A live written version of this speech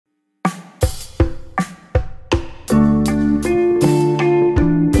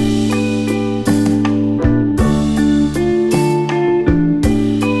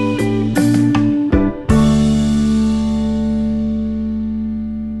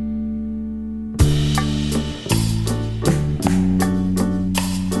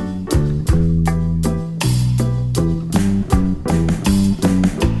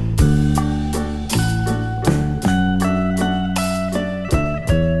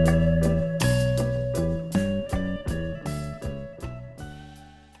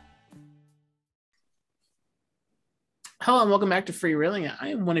Hello and welcome back to Free Reeling.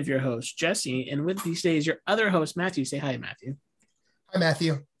 I am one of your hosts, Jesse, and with me today is your other host, Matthew. Say hi, Matthew. Hi,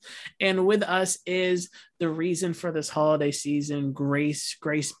 Matthew. And with us is the reason for this holiday season, Grace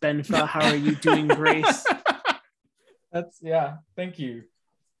Benfa. How are you doing, Grace? Thank you.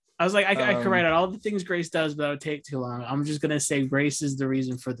 I was like, I could write out all the things Grace does, but that would take too long. I'm just gonna say Grace is the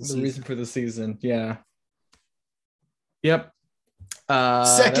reason for the season. Reason for the season, yeah. Yep.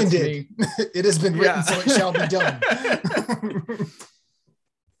 Seconded. It has been written, so it shall be done.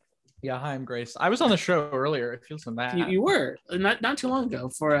 Yeah, hi, I'm Grace. I was on the show earlier. It feels so bad. You were not too long ago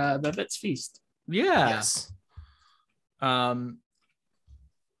for Babette's Feast. Yeah. Yes. And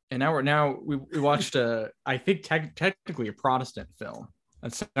now we watched I think technically a Protestant film,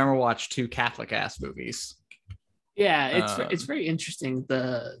 and so now we watched two Catholic ass movies. Yeah, it's very interesting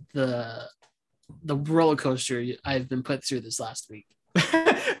the roller coaster I've been put through this last week.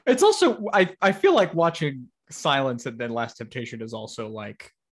 It's also I feel like watching Silence and then Last Temptation is also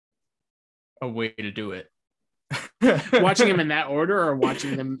like a way to do it. Watching them in that order, or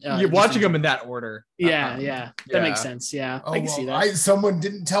watching them you're watching them in that order. Yeah, that makes sense. Yeah, I can see that. Someone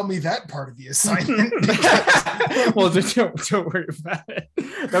didn't tell me that part of the assignment. Well, don't worry about it.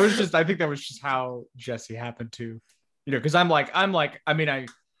 I think that was just how Jesse happened to, because I'm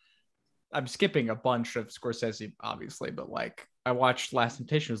skipping a bunch of Scorsese, obviously, but like I watched Last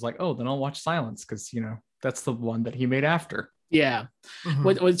Temptation. I was like, oh, then I'll watch Silence because that's the one that he made after. Yeah. Mm-hmm.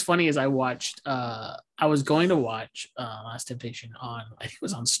 What's funny is I was going to watch Last Temptation on, I think it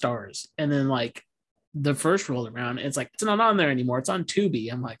was on Stars, and then like the first roll around, it's like it's not on there anymore. It's on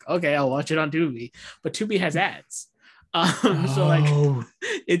Tubi. I'm like, okay, I'll watch it on Tubi, but Tubi has ads. So like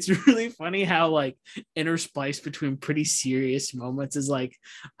it's really funny how like interspliced between pretty serious moments is like,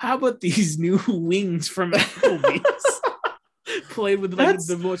 how about these new wings from Applebee's? Played with like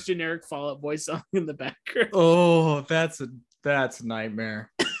the most generic Fall Out Boy song in the background. Oh, that's a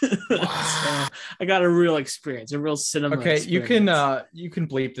nightmare. Wow. I got a real experience, a real cinema. Okay, experience. you can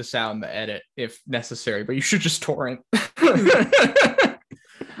bleep this out in the edit if necessary, but you should just torrent.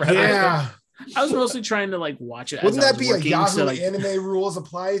 Yeah. I was mostly trying to like watch it. Wouldn't that be working, a Yahoo so, like, anime rules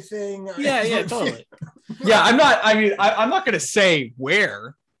apply thing? Yeah, totally. Yeah, I'm not gonna say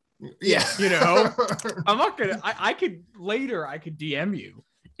where. Yeah. I'm not gonna. I could DM you.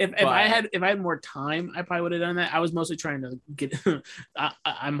 If I had more time, I probably would have done that. I was mostly trying to get.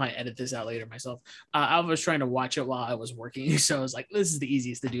 I might edit this out later myself. I was trying to watch it while I was working, so I was like, "This is the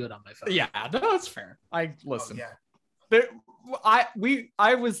easiest to do it on my phone." Yeah, no, that's fair. I listen. Oh, yeah.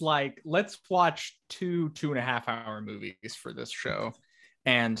 I was like, let's watch 2.5 hour movies for this show,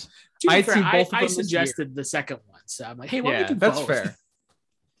 and I suggested the second one, so I'm like, hey, why don't we do that's both? fair.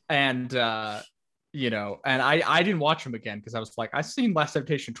 And and I didn't watch them again because I was like, I've seen Last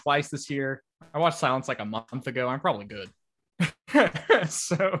Temptation twice this year. I watched Silence like a month ago. I'm probably good.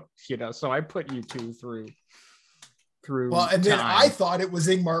 So I put you two through. Well, and then I thought it was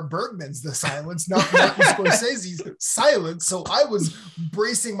Ingmar Bergman's The Silence, not Martin Scorsese's Silence. So I was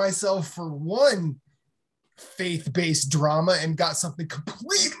bracing myself for one faith-based drama and got something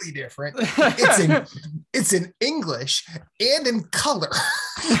completely different. It's in English and in color.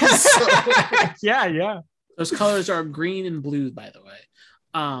 So, yeah. Those colors are green and blue, by the way.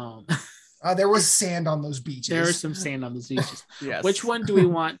 There was sand on those beaches. There was some sand on those beaches. Yes. Which one do we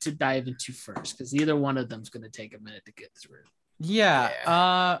want to dive into first? Because either one of them is going to take a minute to get through.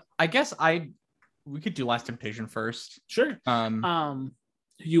 Yeah. I guess we could do Last Temptation first. Sure.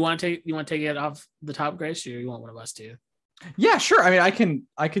 You want to take it off the top, Grace, or you want one of us to? Yeah, sure. I mean,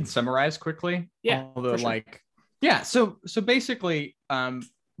 I can summarize quickly. Yeah. Although, sure. So basically,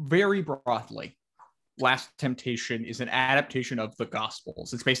 very broadly, Last Temptation is an adaptation of the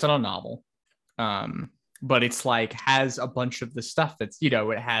Gospels. It's based on a novel. But it's like has a bunch of the stuff that's,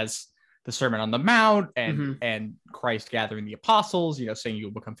 it has the Sermon on the Mount and Christ gathering the apostles, saying you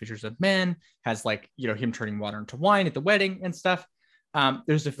will become fishers of men, has like, him turning water into wine at the wedding and stuff.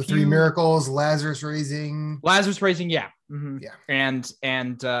 There's the three miracles, Lazarus raising. Yeah. Mm-hmm. Yeah. And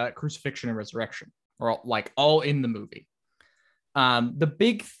crucifixion and resurrection are all in the movie. The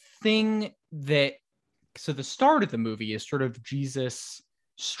big thing so the start of the movie is sort of Jesus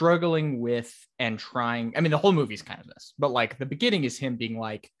struggling with and trying. I mean, the whole movie is kind of this, but like the beginning is him being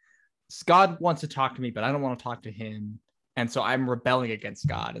like, God wants to talk to me, but I don't want to talk to him. And so I'm rebelling against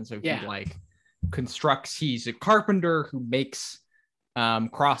God. And so he he's a carpenter who makes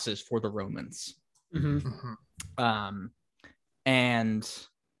crosses for the Romans. Mm-hmm. And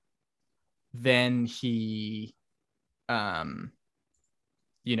then he and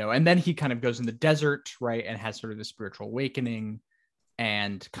then he kind of goes in the desert, right, and has sort of the spiritual awakening,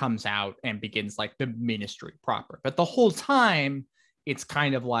 and comes out and begins like the ministry proper. But the whole time it's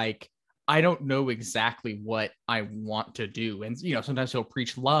kind of like, I don't know exactly what I want to do. And, you know, sometimes he'll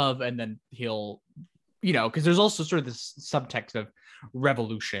preach love, and then he'll, you know, because there's also sort of this subtext of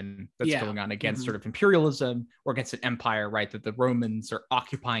revolution that's going on against sort of imperialism, or against an empire, right? That the Romans are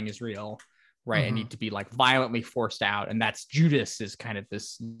occupying Israel, right? And need to be like violently forced out. And that's Judas is kind of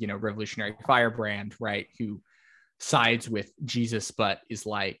this, you know, revolutionary firebrand, right? Who sides with Jesus, but is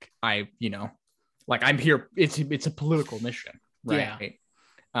like, you know, like, I'm here. It's a political mission, right?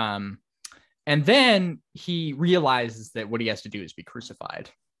 Yeah. And then he realizes that what he has to do is be crucified,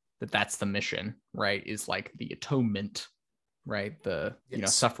 that's the mission, right? Is like the atonement, right? The, you know,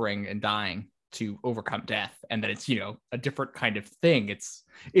 suffering and dying to overcome death. And that it's, you know, a different kind of thing. It's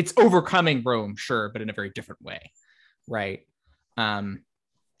overcoming Rome, sure, but in a very different way, right? And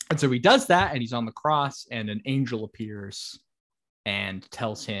so he does that, and he's on the cross, and an angel appears and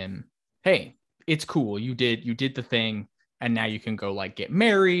tells him, hey, it's cool. You did the thing, and now you can go like get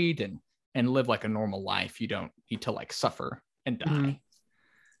married and live like a normal life. You don't need to like suffer and die.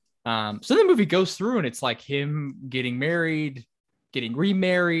 So the movie goes through, and it's like him getting married, getting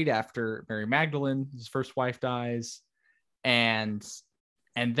remarried after Mary Magdalene, his first wife, dies. And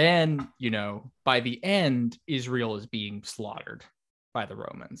then, you know, by the end, Israel is being slaughtered by the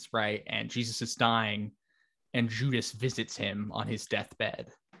Romans, right? And Jesus is dying, and Judas visits him on his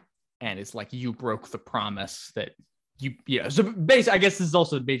deathbed and is like, you broke the promise that you know. So basically, I guess this is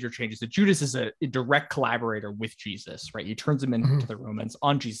also the major changes, that Judas is a direct collaborator with Jesus, right? He turns him into the Romans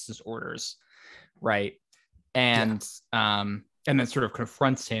on Jesus's orders, right? And then sort of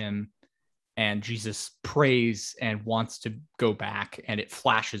confronts him, and Jesus prays and wants to go back, and it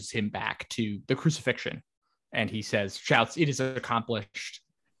flashes him back to the crucifixion. And he shouts, "It is accomplished,"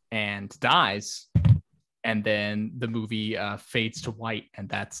 and dies. And then the movie fades to white, and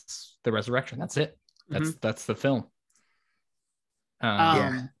that's the resurrection. That's it. That's the film.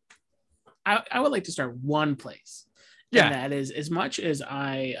 I would like to start one place. Yeah. And that is, as much as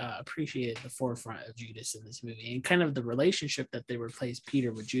I appreciated the forefront of Judas in this movie, and kind of the relationship that they replaced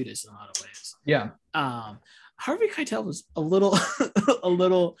Peter with Judas in a lot of ways. Yeah. Harvey Keitel was a little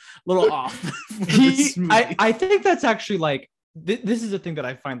off. I think that's actually like, this is the thing that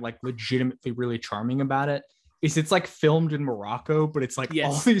I find like legitimately really charming about it. Is it's like filmed in Morocco, but it's like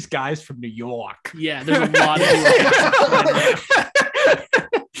all these guys from New York. Yeah, there's a lot of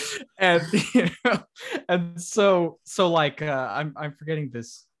and you know, and so like I'm forgetting the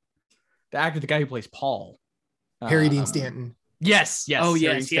actor, the guy who plays Paul, Harry Dean Stanton. Yes. Oh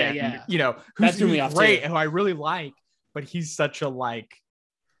yes, yeah. You know, who's great, who I really like, but he's such a like,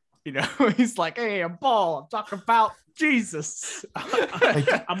 you know, he's like, hey, I'm Paul. I'm talking about Jesus.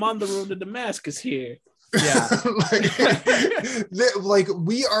 I'm on the road to Damascus here. Yeah. like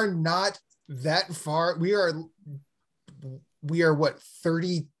we are not that far. We are what,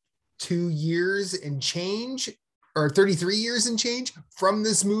 32 years and change, or 33 years and change from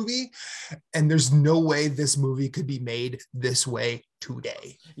this movie, and there's no way this movie could be made this way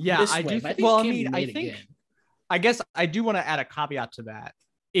today. Yeah, I guess I do want to add a caveat to that,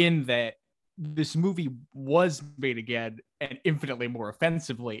 in that this movie was made again, and infinitely more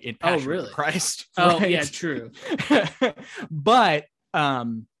offensively, in Passion of the Christ. Oh, right? Yeah, true. but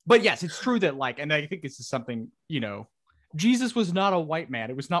yes, it's true that like, and I think this is something, you know, Jesus was not a white man.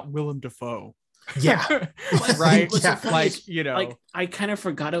 It was not Willem Dafoe. Yeah. Right. Yeah. Like, you know, like I kind of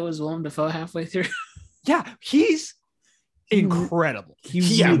forgot it was Willem Dafoe halfway through. Yeah, he's incredible.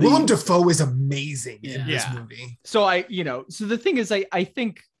 Willem Dafoe is amazing in this movie. So so the thing is, I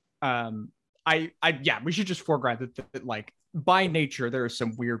think we should just foreground that like, by nature there is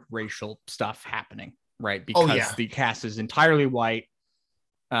some weird racial stuff happening, right? Because the cast is entirely white.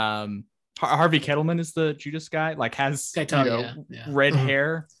 Harvey Kettleman is the Judas guy, like has red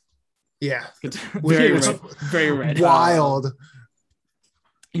hair. Yeah. Very red. Wild.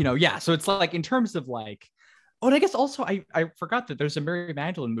 So it's like, in terms of like, and I guess also I forgot that there's a Mary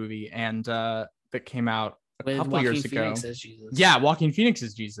Magdalene movie and that came out a couple years ago. Yeah, Joaquin Phoenix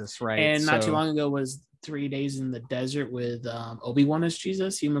is Jesus, right? And not too long ago was 3 Days in the Desert with Obi-Wan as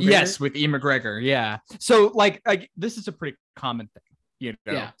Jesus. Yes, with Ian McGregor. Yeah. So like this is a pretty common thing.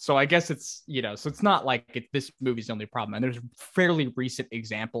 So I guess it's, so it's not like this movie's the only problem. And there's fairly recent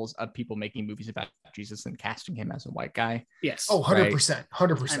examples of people making movies about Jesus and casting him as a white guy. Yes. Oh, 100%.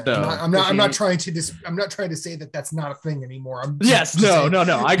 100%. I'm not trying to say that that's not a thing anymore.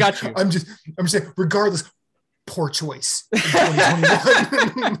 No. I got you. I'm just saying, regardless, poor choice in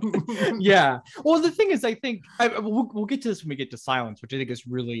 2021. Yeah. Well, the thing is, I think we'll get to this when we get to Silence, which I think is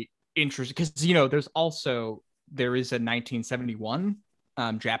really interesting because, there is a 1971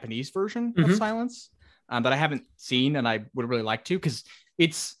 Japanese version of Silence that I haven't seen, and I would really like to, because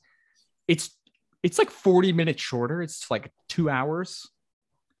it's like 40 minutes shorter. It's like 2 hours,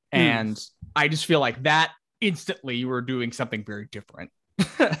 and I just feel like that instantly you were doing something very different.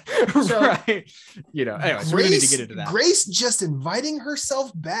 Right, you know. Anyway, so we need to get into that. Grace just inviting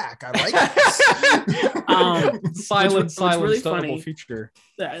herself back. I like this. Silence, really funny feature.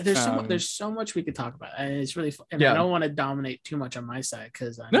 There's so much we could talk about, and it's really fun. And I don't want to dominate too much on my side,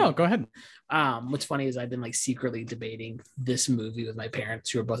 because no, go ahead. What's funny is I've been like secretly debating this movie with my parents,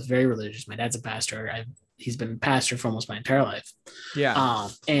 who are both very religious. My dad's a pastor. He's been a pastor for almost my entire life. Yeah.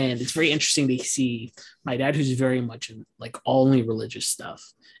 And it's very interesting to see my dad, who's very much in like only religious stuff,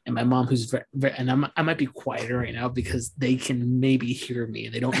 and my mom, who's very, very, and I might be quieter right now because they can maybe hear me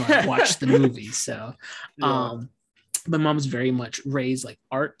and they don't want to watch the movie. So, my mom's very much raised like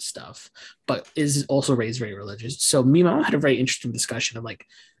art stuff, but is also raised very religious. So me and my mom had a very interesting discussion of like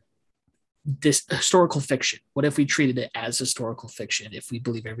this historical fiction. What if we treated it as historical fiction? If we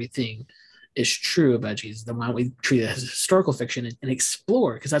believe everything is true about Jesus, then why don't we treat it as historical fiction and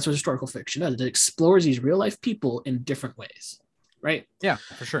explore? Because that's what historical fiction does. It explores these real life people in different ways, right? Yeah,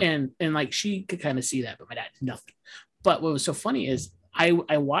 for sure. And like she could kind of see that, but my dad nothing. But what was so funny is I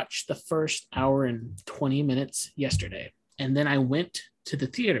watched the first hour and 20 minutes yesterday, and then I went to the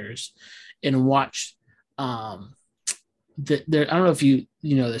theaters and watched I don't know if you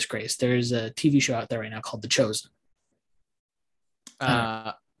know this, Grace. There's a TV show out there right now called The Chosen.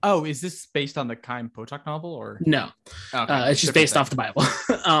 Oh, is this based on the Chaim Potok novel, or no? Okay. It's just based off the Bible.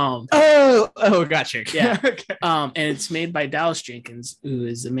 Gotcha. Yeah. Okay. And it's made by Dallas Jenkins, who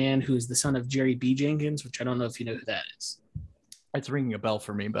is a man who is the son of Jerry B. Jenkins, which I don't know if you know who that is. It's ringing a bell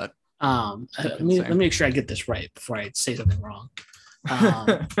for me, but let me make sure I get this right before I say something wrong.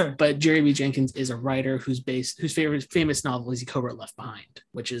 But Jerry B. Jenkins is a writer whose famous novel is he co-wrote Left Behind,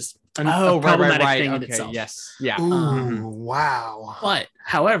 which is a problematic thing in itself. Yes. Yeah. Ooh, wow. But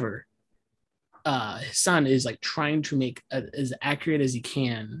however, his son is like trying to make as accurate as he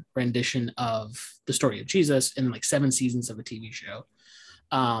can rendition of the story of Jesus in like 7 seasons of a TV show.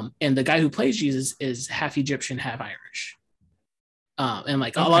 And the guy who plays Jesus is half Egyptian, half Irish. And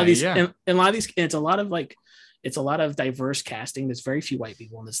like a lot of these, and it's a lot of like, it's a lot of diverse casting. There's very few white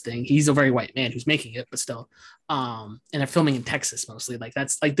people in this thing. He's a very white man who's making it, but still, and they're filming in Texas mostly. Like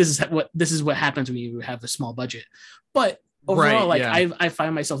that's like, this is what happens when you have a small budget. But overall, I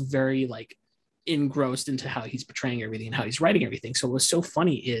find myself very like engrossed into how he's portraying everything and how he's writing everything. So what's so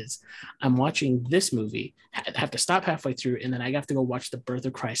funny is I'm watching this movie, have to stop halfway through, and then I have to go watch The Birth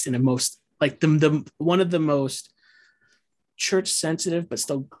of Christ in the most like the one of the most church sensitive but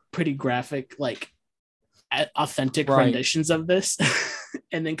still pretty graphic like authentic renditions of this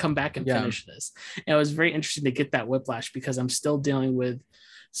and then come back and finish this. And it was very interesting to get that whiplash, because I'm still dealing with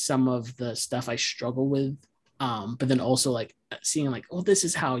some of the stuff I struggle with, but then also like seeing like, oh, this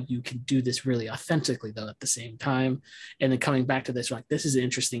is how you can do this really authentically though at the same time, and then coming back to this like, this is an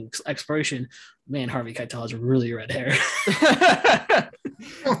interesting exploration. Man, Harvey Keitel has really red hair.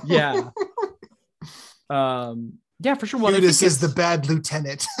 Yeah, for sure. Well, Judas is the bad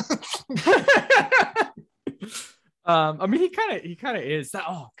lieutenant. I mean, he kind of is.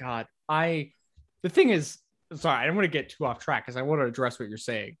 Oh God, the thing is, sorry, I don't want to get too off track because I want to address what you're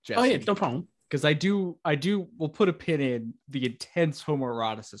saying, Jesse. Oh yeah, no problem. Because I do. We'll put a pin in the intense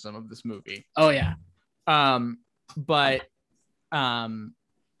homoeroticism of this movie. Oh yeah. But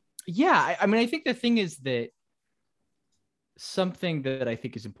yeah. I mean, I think the thing is that something that I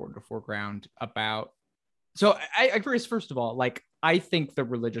think is important to foreground about. So I agree. First of all, like I think the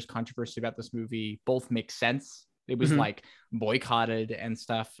religious controversy about this movie both makes sense. It was like boycotted and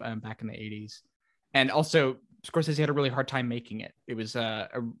stuff back in the 80s. And also Scorsese had a really hard time making it. It was,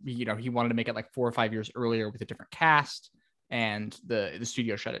 he wanted to make it like 4 or 5 years earlier with a different cast, and the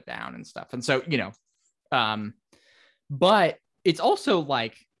studio shut it down and stuff. And so, but it's also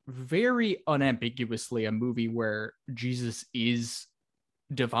like very unambiguously a movie where Jesus is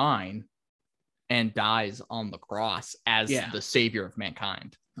divine and dies on the cross as the savior of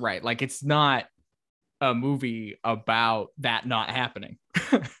mankind, right? Like it's not a movie about that not happening.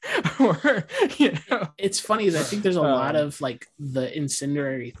 Or, it's funny that I think there's a lot of like the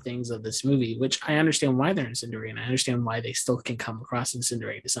incendiary things of this movie, which I understand why they're incendiary, and I understand why they still can come across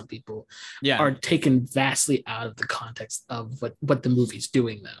incendiary to some people, are taken vastly out of the context of what the movie's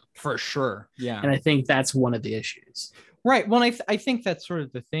doing though. For sure. Yeah. And I think that's one of the issues. Right. Well, I think that's sort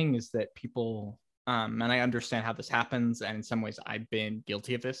of the thing is that people, and I understand how this happens, and in some ways I've been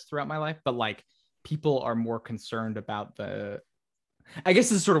guilty of this throughout my life, but like people are more concerned about the I guess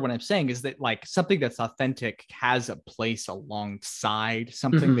this is sort of what I'm saying, is that like something that's authentic has a place alongside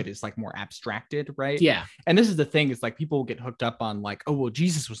something that is like more abstracted, right? Yeah. And this is the thing, is like people get hooked up on like, oh, well,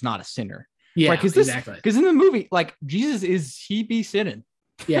 Jesus was not a sinner. Yeah, right? Exactly. Because in the movie, like Jesus he be sinning.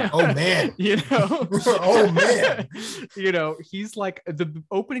 Yeah. Oh man. You know. Oh man. You know, he's like the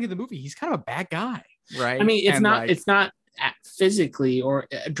opening of the movie. He's kind of a bad guy, right? I mean, it's And not. like, it's not physically or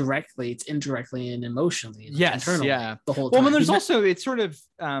directly. It's indirectly and emotionally. Yes. Internally, Yeah. the whole time. Well, and there's also, it's sort of,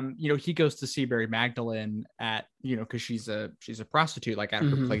 you know, he goes to see Mary Magdalene at, you know, because she's a prostitute, like at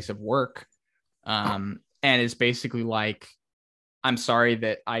her place of work, and is basically like, I'm sorry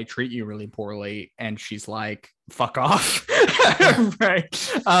that I treat you really poorly. And she's like, fuck off.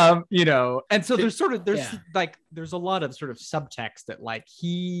 Right. You know, and so there's a lot of sort of subtext that like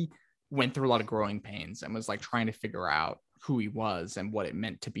he went through a lot of growing pains and was like trying to figure out who he was and what it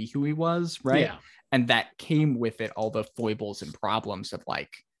meant to be who he was. Right. Yeah. And that came with it all the foibles and problems of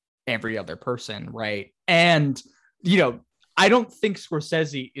like every other person. Right. And, you know, I don't think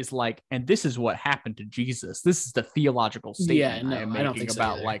Scorsese is like, and this is what happened to Jesus. This is the theological statement I am making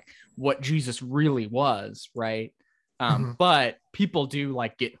about like what Jesus really was, right? But people do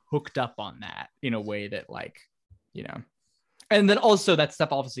like get hooked up on that in a way that like, you know, and then also that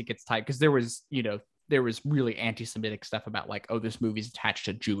stuff obviously gets tight because there was really anti-Semitic stuff about like, oh, this movie's attached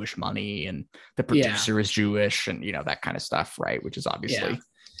to Jewish money and the producer is Jewish and, you know, that kind of stuff, right? Which is obviously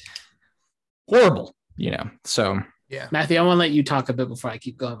horrible, you know, so... Yeah, Matthew, I want to let you talk a bit before I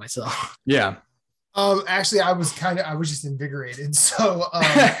keep going myself. Yeah. Actually, I was just invigorated. So,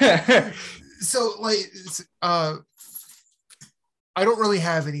 so like, I don't really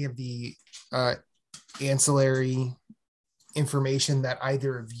have any of the ancillary information that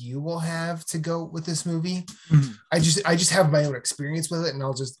either of you will have to go with this movie. I just have my own experience with it, and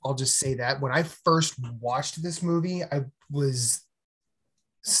I'll just say that when I first watched this movie, I was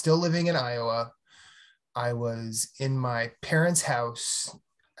still living in Iowa. I was in my parents' house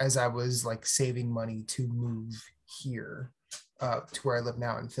as I was like saving money to move here to where I live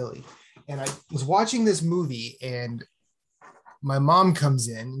now in Philly. And I was watching this movie and my mom comes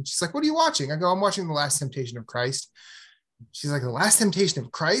in and she's like, "What are you watching?" I go, "I'm watching The Last Temptation of Christ." She's like, "The Last Temptation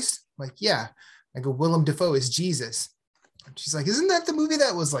of Christ?" I'm like, "Yeah." I go, "Willem Dafoe is Jesus." She's like, "Isn't that the movie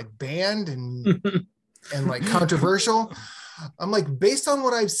that was like banned and and like controversial?" I'm like, based on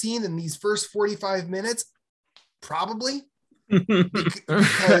what I've seen in these first 45 minutes, probably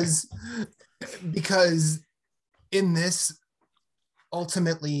because in this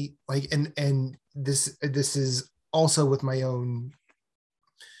ultimately like, and this is also with my own,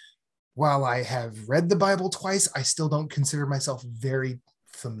 while I have read the Bible twice, I still don't consider myself very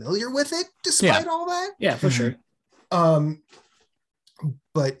familiar with it despite all that. Yeah, for sure. But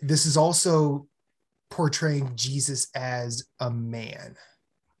this is also portraying Jesus as a man.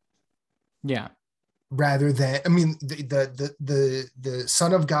 Yeah. Rather than, I mean, the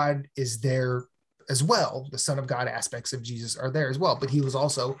Son of God is there as well. The Son of God aspects of Jesus are there as well, but he was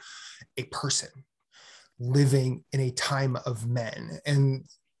also a person living in a time of men.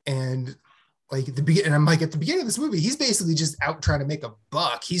 And like at the beginning, and I'm like, at the beginning of this movie, he's basically just out trying to make a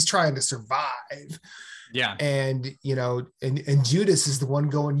buck. He's trying to survive. Yeah. And, you know, and Judas is the one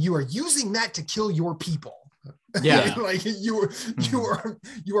going, "You are using that to kill your people." Yeah. Like you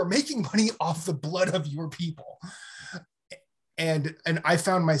are making money off the blood of your people. And I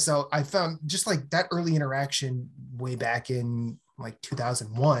found just like that early interaction way back in like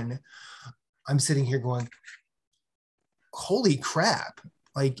 2001, I'm sitting here going, holy crap.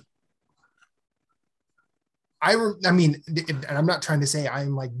 Like, I mean, and I'm not trying to say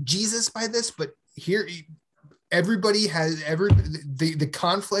I'm like Jesus by this, but here everybody has the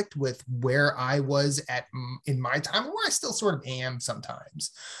conflict with where I was at in my time, where I still sort of am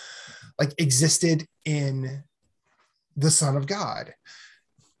sometimes, like existed in the Son of God.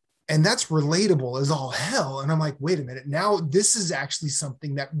 And that's relatable as all hell. And I'm like, wait a minute, now this is actually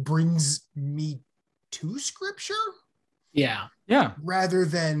something that brings me to scripture. Yeah. Rather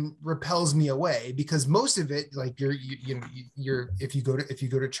than repels me away, because most of it, like you're if you go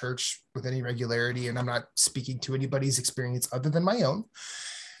to church with any regularity, and I'm not speaking to anybody's experience other than my own,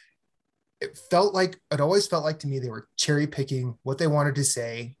 it always felt like to me they were cherry picking what they wanted to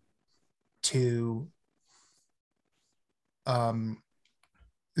say to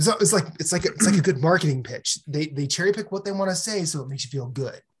it's like a good marketing pitch. They cherry pick what they want to say so it makes you feel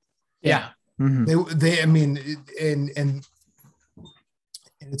good. Yeah. I mean, and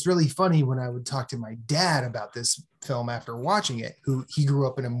it's really funny when I would talk to my dad about this film after watching it, who he grew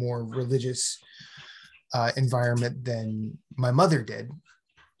up in a more religious environment than my mother did.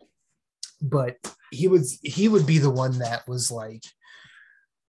 But he would be the one that was like,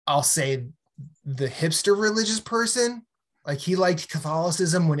 I'll say the hipster religious person, like he liked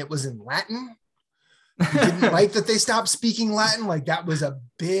Catholicism when it was in Latin. He didn't like that they stopped speaking Latin. Like that was a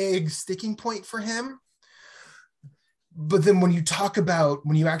big sticking point for him. But then when you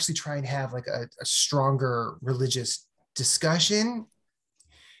actually try and have like a stronger religious discussion,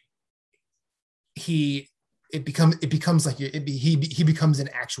 he becomes an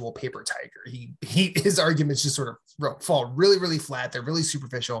actual paper tiger. His arguments just sort of fall really, really flat. They're really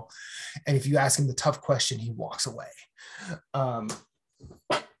superficial. And if you ask him the tough question, he walks away. And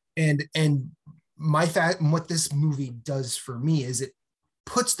what this movie does for me is it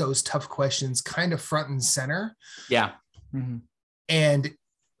puts those tough questions kind of front and center. Yeah. Mm-hmm. And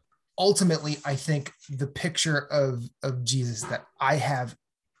ultimately, I think the picture of Jesus that I have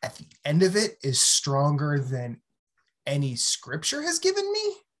at the end of it is stronger than any scripture has given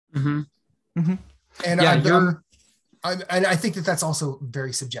me. Mm-hmm. Mm-hmm. And yeah, I think that's also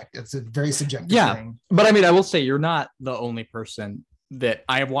very subjective. It's a very subjective thing. But I mean, I will say you're not the only person that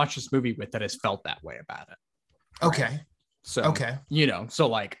I have watched this movie with that has felt that way about it. Okay. So, okay. So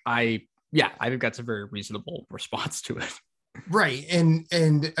like, I think that's a very reasonable response to it. Right. And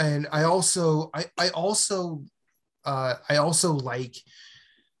I also like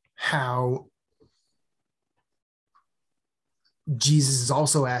how Jesus is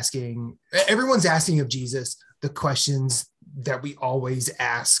also everyone's asking of Jesus the questions that we always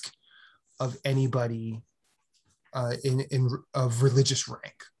ask of anybody of religious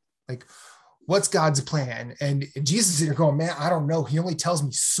rank. Like, what's God's plan? And Jesus is going, man, I don't know. He only tells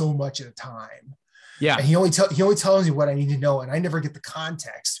me so much at a time. Yeah. And he only tells me what I need to know. And I never get the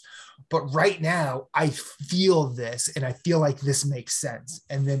context. But right now I feel this and I feel like this makes sense.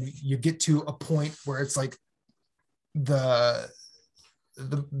 And then you get to a point where it's like the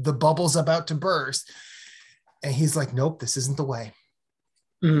bubble's about to burst. And he's like, nope, this isn't the way.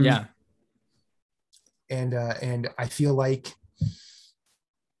 Mm. Yeah. And I feel like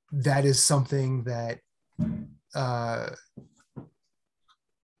that is something that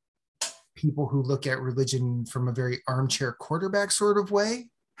people who look at religion from a very armchair quarterback sort of way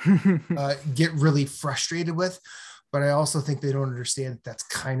get really frustrated with. But I also think they don't understand that that's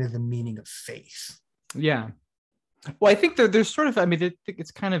kind of the meaning of faith. Yeah. Well, I think there's sort of, I mean, I think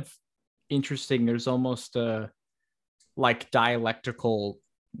it's kind of interesting. There's almost a like dialectical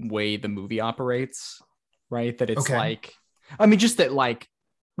way the movie operates, right? That it's like, I mean, just that like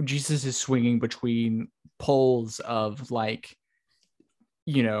Jesus is swinging between poles of like,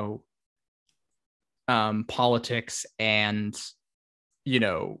 politics and,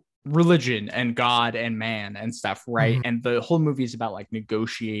 religion and God and man and stuff, right? Mm-hmm. And the whole movie is about like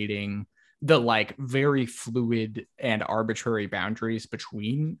negotiating the like very fluid and arbitrary boundaries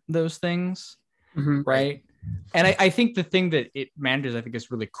between those things, mm-hmm. right? And I think the thing that it manages, I think, is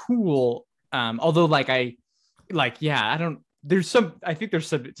really cool. Although I think there's something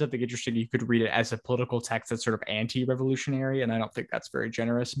interesting. You could read it as a political text that's sort of anti-revolutionary, and I don't think that's very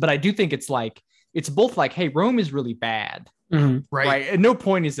generous. But I do think it's both like, hey, Rome is really bad, mm-hmm. right? At no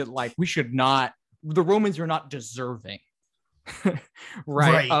point is it like the Romans are not deserving,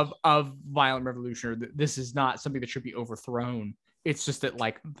 right? Of violent revolution, or this is not something that should be overthrown. It's just that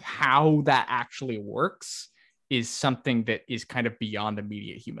like how that actually works is something that is kind of beyond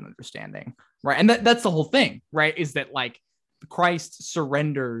immediate human understanding, right? And that's the whole thing, right? Is that like Christ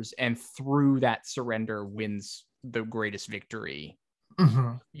surrenders, and through that surrender wins the greatest victory,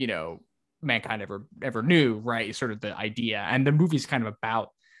 mm-hmm. Mankind ever knew, right? Sort of the idea. And the movie's kind of about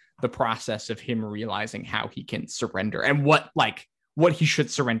the process of him realizing how he can surrender and what he should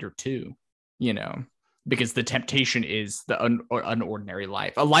surrender to, because the temptation is the unordinary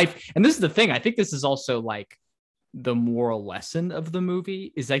life, a life. And this is the thing. I think this is also like the moral lesson of the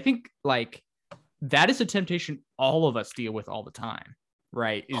movie is I think like that is a temptation all of us deal with all the time,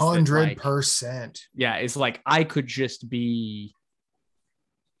 right? 100%. Yeah. It's like, I could just be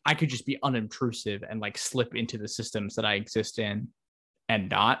unobtrusive and like slip into the systems that I exist in and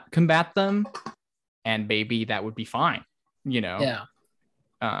not combat them. And maybe that would be fine, Yeah.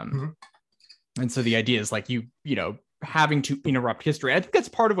 Mm-hmm. And so the idea is like, having to interrupt history. I think that's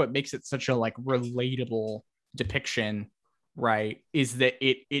part of what makes it such a like relatable depiction, right? Is that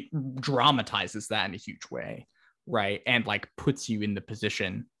it dramatizes that in a huge way, right? And like puts you in the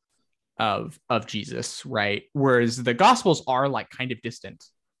position of Jesus, right? Whereas the Gospels are like kind of distant,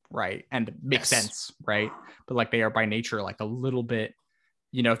 right? And make sense, right? But like they are by nature like a little bit,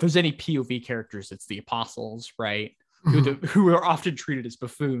 if there's any POV characters, it's the apostles, right? Mm-hmm. Who are often treated as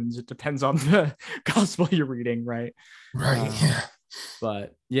buffoons. It depends on the gospel you're reading, right? Right. Yeah.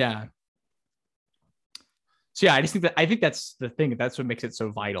 But yeah. So yeah, I think that's the thing. That's what makes it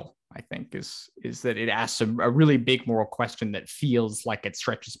so vital. I think is that it asks a really big moral question that feels like it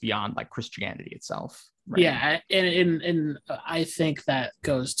stretches beyond like Christianity itself. Right? Yeah, and I think that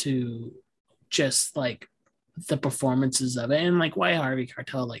goes to just like the performances of it, and like why Harvey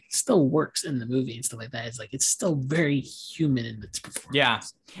Keitel like still works in the movie and stuff like that. It's like it's still very human in its performance. Yeah,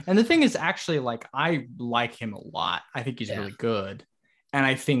 and the thing is, actually, like I like him a lot. I think he's really good, and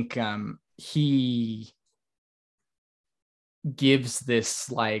I think he gives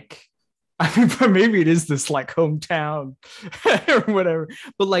this like, I mean, maybe it is this like hometown or whatever,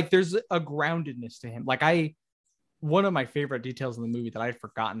 but like there's a groundedness to him. Like one of my favorite details in the movie that I'd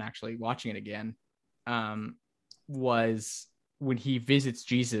forgotten actually watching it again was when he visits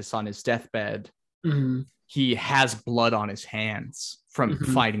Jesus on his deathbed. Mm-hmm. He has blood on his hands from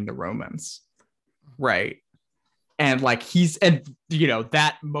fighting the Romans, right? And like and you know,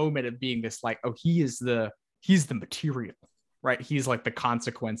 that moment of being this like, oh, he's the material, right? He's like the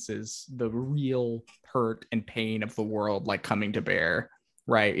consequences, the real hurt and pain of the world like coming to bear,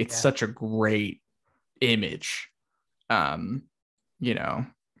 right? It's such a great image, you know.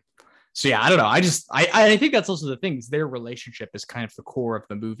 So yeah, I don't know. I think that's also the thing, is their relationship is kind of the core of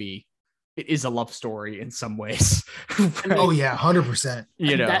the movie. It is a love story in some ways. Right? Oh yeah, 100%.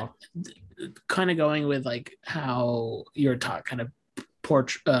 You know, that, kind of going with like how your talk kind of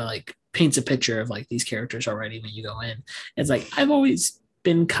like paints a picture of like these characters already when you go in. It's like I've always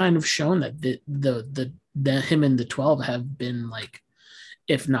been kind of shown that the him and the 12 have been like,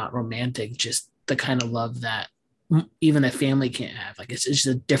 if not romantic, just the kind of love that even a family can't have. Like it's just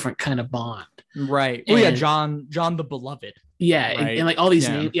a different kind of bond, right? Oh yeah, John the beloved. Yeah, right? and like all these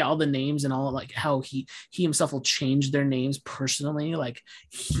names, all the names and all, like how he himself will change their names personally. Like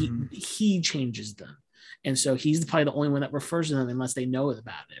he changes them, and so he's probably the only one that refers to them unless they know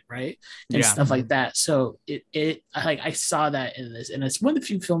about it, right? And stuff like that. So it like I saw that in this, and it's one of the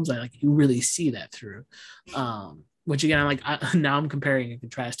few films I like you really see that through. Which again, I'm like now I'm comparing and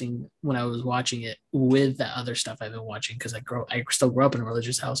contrasting when I was watching it with that other stuff I've been watching, because I still grew up in a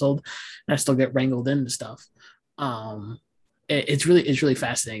religious household, and I still get wrangled into stuff. It's really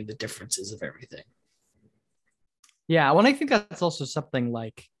fascinating, the differences of everything. Yeah, well, I think that's also something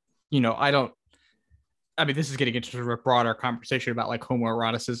like, you know, I mean, this is getting into a broader conversation about like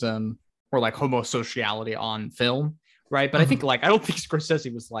homoeroticism or like homosociality on film, right? But I think like I don't think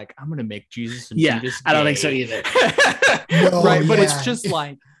Scorsese was like, I'm gonna make Jesus and Judas gay. I don't think so either. No, right? But it's just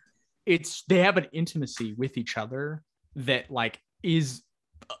like they have an intimacy with each other that like is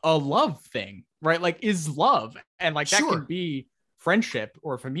a love thing, right? Like is love, and like that can be friendship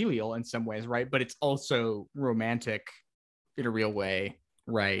or familial in some ways, right? But it's also romantic in a real way,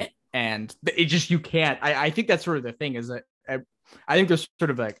 right? And it just, you can't, I think that's sort of the thing, is that I think there's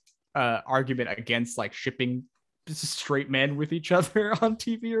sort of like argument against like shipping straight men with each other on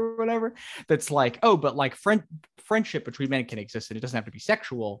TV or whatever, that's like, oh, but like friendship between men can exist and it doesn't have to be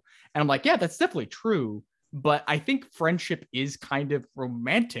sexual. And I'm like, yeah, that's definitely true, but I think friendship is kind of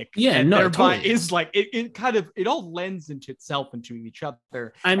romantic. Yeah, and no, thereby totally. is like it all lends into itself into each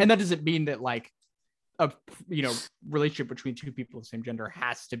other. And that doesn't mean that like a relationship between two people of the same gender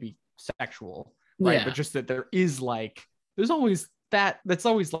has to be sexual, right? Yeah. But just that there is like, there's always that's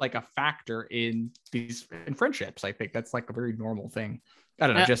always like a factor in friendships. I think that's like a very normal thing. I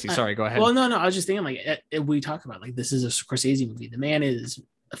don't know, Jesse, sorry, go ahead. Well, no, I was just thinking like we talk about like this is a Scorsese movie. The man is,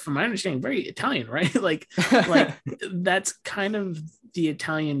 from my understanding, very Italian, right? like that's kind of the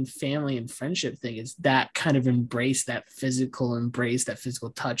Italian family and friendship thing, is that kind of embrace, that physical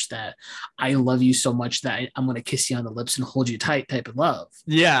touch, that I love you so much that I'm going to kiss you on the lips and hold you tight type of love.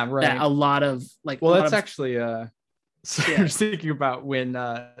 Yeah, right. That a lot of like, well, that's actually so I was thinking about when in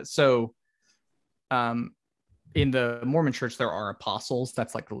the Mormon church there are apostles,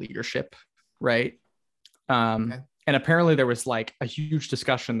 that's like the leadership, right? Okay. And apparently there was like a huge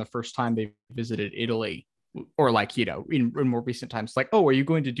discussion the first time they visited Italy, or like, in more recent times, like, oh, are you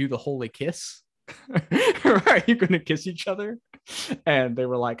going to do the holy kiss? Are you going to kiss each other? And they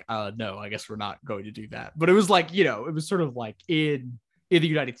were like, no, I guess we're not going to do that. But it was like, it was sort of like in the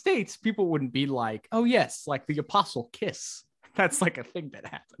United States, people wouldn't be like, oh yes, like the apostle kiss. That's like a thing that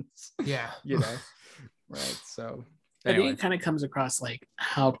happens. Yeah. Right. So anyway. I think it kind of comes across like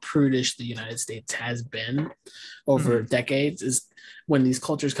how prudish the United States has been over decades, is when these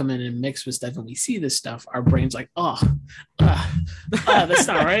cultures come in and mix with stuff and we see this stuff, our brains like, that's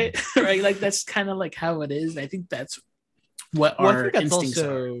not right. Right. Like that's kind of like how it is. I think that's what our instincts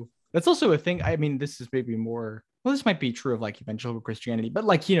are. That's also a thing. I mean, this is maybe more, well, this might be true of like evangelical Christianity, but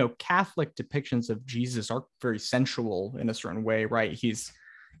like, Catholic depictions of Jesus are very sensual in a certain way, right? He's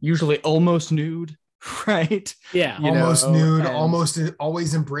usually almost nude, right? Yeah. Almost nude, almost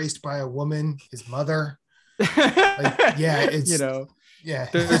always embraced by a woman, his mother. It's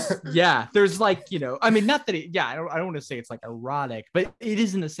there's like, I mean, not that I don't want to say it's like erotic, but it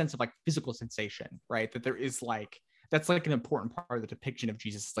is in the sense of like physical sensation, right? That there is like, that's like an important part of the depiction of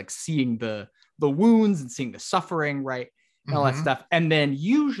Jesus. It's like seeing the wounds and seeing the suffering, right? And all that stuff. And then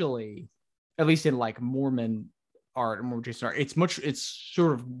usually, at least in like Mormon art, Mormon Jason art, it's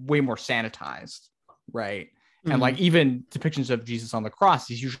sort of way more sanitized, right? And like even depictions of Jesus on the cross,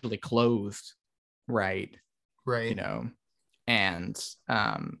 he's usually clothed, right? And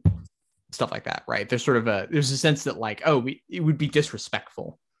stuff like that, right? There's sort of there's a sense that like, it would be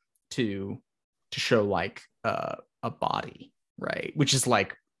disrespectful to show like a body, right? Which is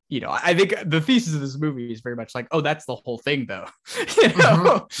like, I think the thesis of this movie is very much like, that's the whole thing though.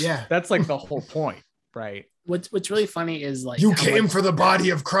 Yeah, that's like the whole point, right? What's really funny is like, you came for the body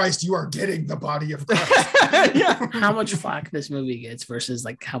of Christ, you are getting the body of Christ. How much flack this movie gets versus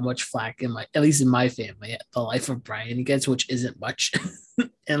like how much flack at least in my family, The Life of Brian gets, which isn't much.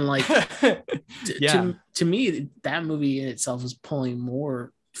 And like to me, that movie in itself is pulling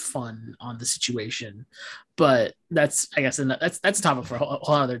more fun on the situation, but that's, I guess, that's a topic for a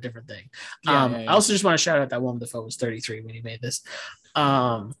whole other different thing. I also just want to shout out that Willem Dafoe was 33 when he made this.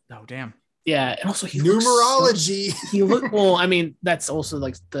 Oh damn. Yeah, and also numerology. He looked well. I mean, that's also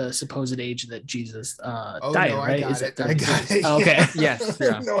like the supposed age that Jesus died, right? I got it. Okay. Yes.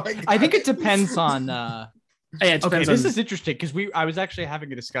 Yeah. I think it depends on. This is interesting because I was actually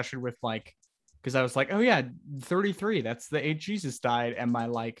having a discussion with because I was like, 33. That's the age Jesus died, and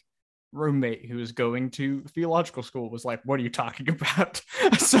my roommate who was going to theological school was like, "What are you talking about?"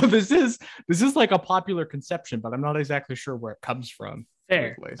 So this is like a popular conception, but I'm not exactly sure where it comes from.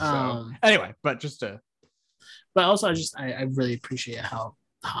 Fair. So anyway, but also I really appreciate how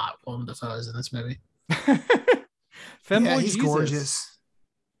hot Willem Dafoe is in this movie. He's gorgeous.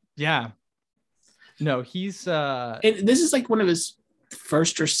 Yeah. No, he's and this is like one of his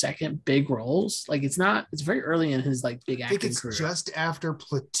first or second big roles. Like it's very early in his like big acting career. I think it's just after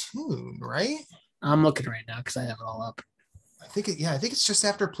Platoon, right? I'm looking right now because I have it all up. I think it's just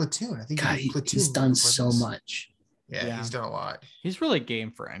after Platoon. I think he's done so much. Yeah, he's done a lot. He's really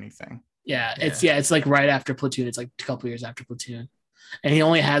game for anything. Yeah, it's like right after Platoon. It's like a couple years after Platoon, and he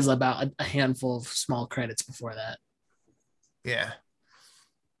only has about a handful of small credits before that. Yeah.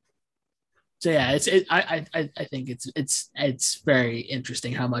 So yeah, I think it's very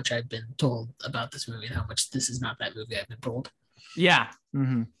interesting how much I've been told about this movie and how much this is not that movie I've been told. Yeah.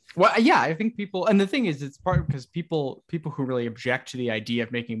 Mm-hmm. Well, yeah, I think people, and the thing is, it's part because people who really object to the idea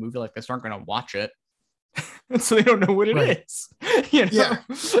of making a movie like this aren't going to watch it. So they don't know what it is. Yeah.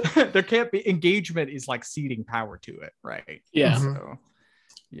 There can't be engagement is like ceding power to it, right? Yeah. So,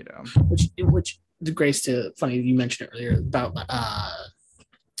 which the grace to funny you mentioned it earlier about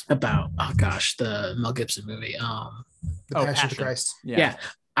the Mel Gibson movie, The Passion of the Christ. Yeah,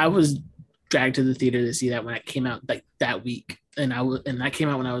 I was dragged to the theater to see that when it came out like that week, and that came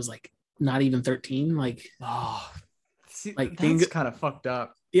out when I was like not even 13. That's kind of fucked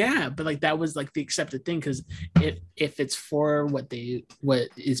up. Yeah, but like that was like the accepted thing because if it's for what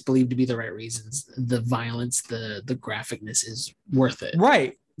is believed to be the right reasons, the violence, the graphicness is worth it.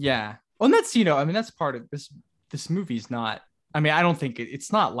 Right. Yeah. Well, and that's that's part of this movie's not. I mean, I don't think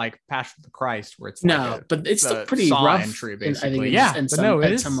it's not like Passion of the Christ where it's but it's still pretty rough entry, basically. I think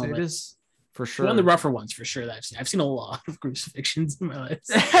it is for sure. One of the rougher ones for sure that I've seen. I've seen a lot of crucifixions in my life,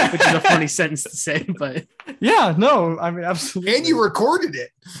 which is a funny sentence to say, but yeah, no, I mean, absolutely. And you recorded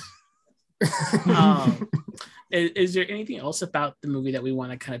it. Is there anything else about the movie that we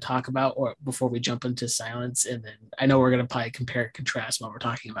want to kind of talk about, or before we jump into Silence? And then I know we're going to probably compare and contrast while we're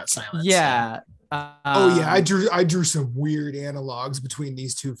talking about Silence. Yeah. I drew some weird analogs between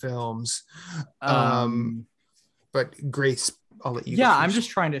these two films. But Grace, I'll let you. Yeah, I'm just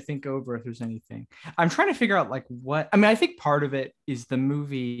trying to think over if there's anything. I'm trying to figure out like what. I mean, I think part of it is the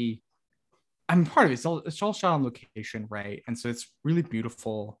movie. Part of it. It's all shot on location, right? And so it's really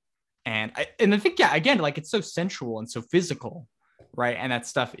beautiful. And I think, yeah, again, like it's so sensual and so physical, right? And that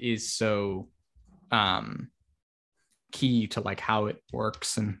stuff is so key to like how it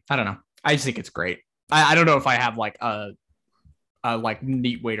works. And I don't know. I just think it's great. I don't know if I have like a like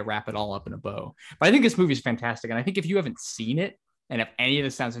neat way to wrap it all up in a bow, but I think this movie is fantastic. And I think if you haven't seen it, and if any of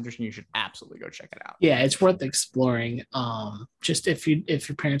this sounds interesting, you should absolutely go check it out. Yeah, it's worth exploring. Just if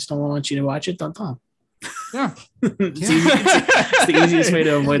your parents don't want you to watch it, don't tell them. Yeah. It's the easiest way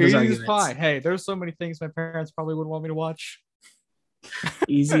to avoid those arguments. Fine. Hey, there's so many things my parents probably wouldn't want me to watch.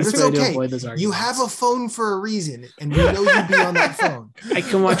 Easiest way to avoid those arguments. You have a phone for a reason, and we know you'd be on that phone. I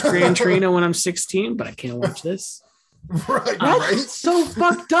can watch Gran Torino when I'm 16, but I can't watch this. Right. That's so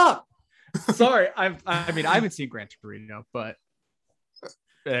fucked up. Sorry, I haven't seen Gran Torino, but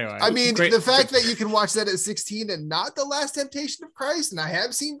anyway. I mean, the fact that you can watch that at 16 and not The Last Temptation of Christ, and I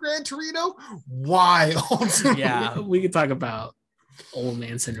have seen Gran Torino, wild. Yeah, we could talk about old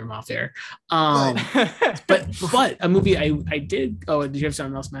man syndrome off air. But a movie I did. Oh, did you have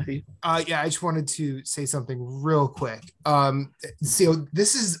something else, Matthew? Yeah, I just wanted to say something real quick. So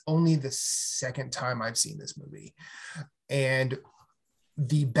this is only the second time I've seen this movie, and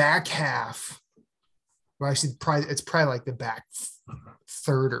the back half. Well, actually, it's probably like the back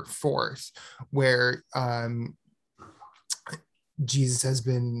third or fourth, where Jesus has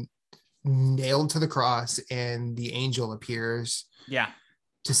been nailed to the cross, and the angel appears. Yeah.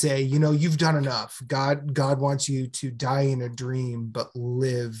 To say, you've done enough. God wants you to die in a dream, but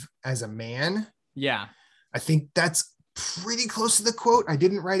live as a man. Yeah. I think that's pretty close to the quote. I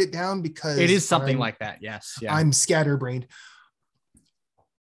didn't write it down because it is something like that. Yes. Yeah. I'm scatterbrained.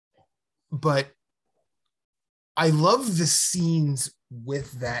 But I love the scenes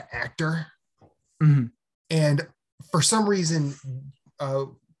with that actor. Mm-hmm. And for some reason,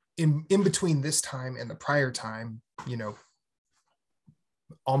 in between this time and the prior time,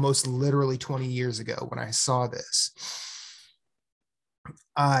 almost literally 20 years ago when I saw this,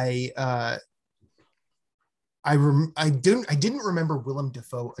 I didn't remember Willem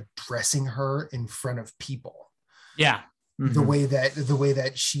Dafoe addressing her in front of people. Yeah. Mm-hmm. The way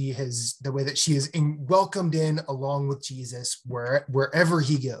that she is welcomed in along with Jesus wherever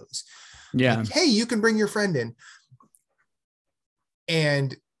he goes. Yeah. Like, hey, you can bring your friend in.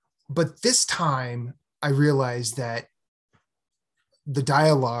 But this time I realized that the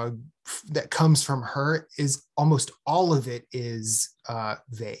dialogue that comes from her is almost all of it is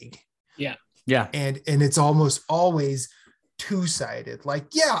vague. Yeah. Yeah. And it's almost always two-sided. Like,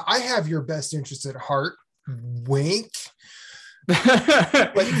 yeah, I have your best interest at heart. Wink.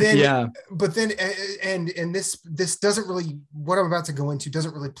 But then this doesn't really, what I'm about to go into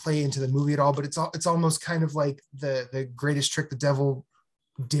doesn't really play into the movie at all, but it's almost kind of like the greatest trick the devil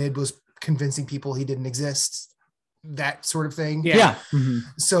did was convincing people he didn't exist, that sort of thing. Yeah. Mm-hmm.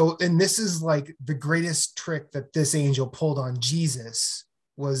 So, and this is like the greatest trick that this angel pulled on Jesus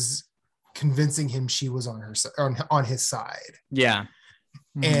was convincing him she was on his side. Yeah.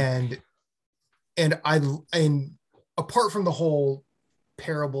 Mm-hmm. And apart from the whole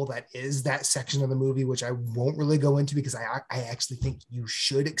parable that is that section of the movie, which I won't really go into because I actually think you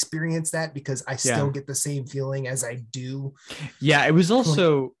should experience that, because I still get the same feeling as I do. Yeah, it was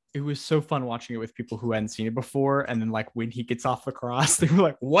also, it was so fun watching it with people who hadn't seen it before. And then like when he gets off the cross, they were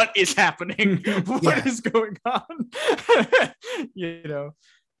like, what is happening? What is going on?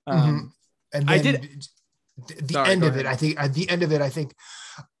 Mm-hmm. And then the end of it, I think at the end of it, I think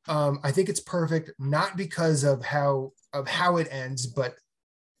it's perfect, not because of how it ends, but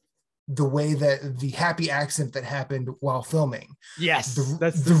the way that the happy accident that happened while filming. Yes,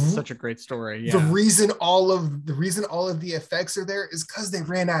 that's such a great story. Yeah. The reason all of the effects are there is because they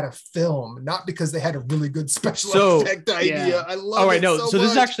ran out of film, not because they had a really good special effect idea. Yeah. I love it. So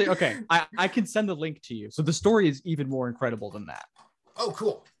this is actually okay. I can send the link to you. So the story is even more incredible than that. Oh,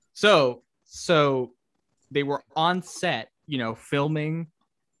 cool. So they were on set, filming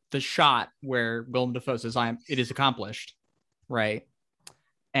the shot where Willem Dafoe says, "It is accomplished," right?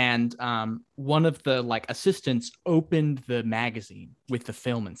 And one of the assistants opened the magazine with the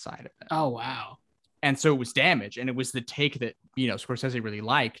film inside of it. Oh wow! And so it was damaged, and it was the take that Scorsese really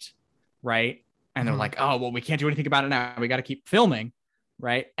liked, right? And they're like, "Oh well, we can't do anything about it now. We got to keep filming,"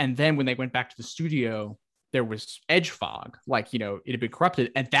 right? And then when they went back to the studio, there was edge fog, it had been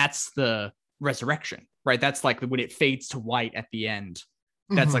corrupted, and that's the resurrection, right? That's like when it fades to white at the end.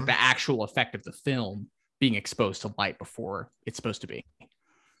 That's like the actual effect of the film being exposed to light before it's supposed to be.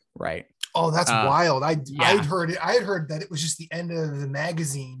 Right. Oh, that's wild. I had heard that it was just the end of the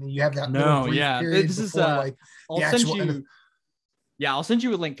magazine and you have that period this before, is I'll send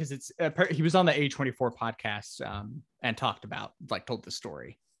you a link because it's he was on the A24 podcast and told the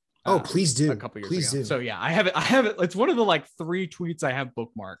story. Oh, please do. A couple years ago. So yeah, I have it. It's one of the 3 tweets I have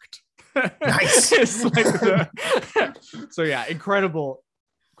bookmarked. Nice. So yeah, incredible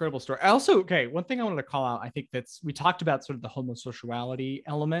story. I also, one thing I wanted to call out, I think we talked about sort of the homosexuality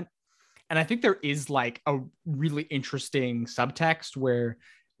element. And I think there is a really interesting subtext where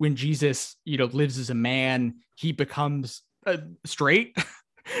when Jesus, lives as a man, he becomes straight.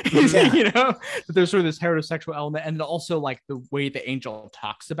 There's sort of this heterosexual element. And also the way the angel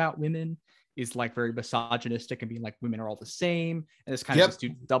talks about women is like very misogynistic and being like women are all the same, and it's kind of just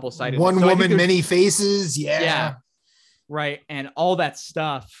double-sided. One woman, many faces. Yeah. Right. And all that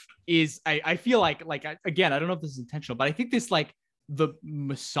stuff is, I feel like again, I don't know if this is intentional, but I think this like the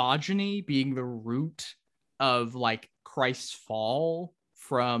misogyny being the root of like Christ's fall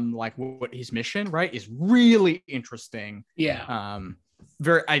from like what his mission, right, is really interesting. Yeah.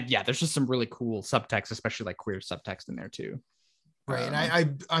 There's just some really cool subtext, especially like queer subtext in there too. Right.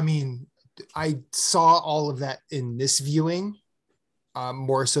 And I mean, I saw all of that in this viewing,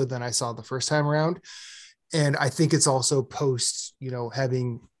 more so than I saw the first time around. And I think it's also post,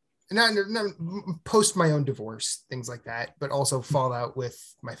 having not post my own divorce, things like that, but also fallout with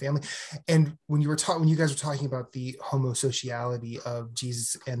my family. And when you guys were talking about the homosociality of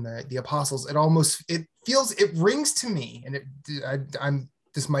Jesus and the apostles, it rings to me, and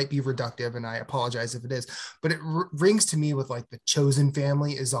this might be reductive, and I apologize if it is, but it rings to me with like the chosen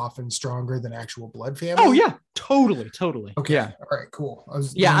family is often stronger than actual blood family. Oh yeah, totally. Okay. Yeah. All right, cool.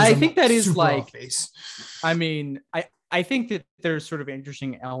 I think that is like, I mean, I think that there's sort of an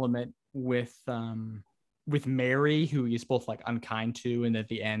interesting element with Mary, who he's both like unkind to, and at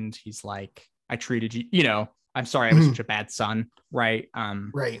the end he's like, I treated you, I'm sorry I was such a bad son, right?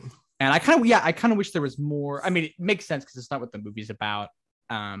 Right. And I kind of wish there was more. I mean, it makes sense because it's not what the movie's about.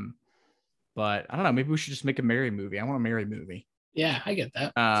 But I don't know, maybe we should just make a Mary movie. I want a Mary movie. Yeah, I get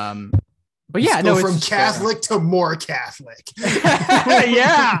that. But yeah, no, from Catholic to more Catholic.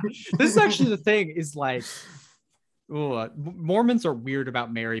 Yeah, this is actually the thing is like, Mormons are weird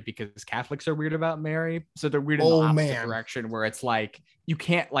about Mary because Catholics are weird about Mary. So they're weird in the opposite direction, where it's like, you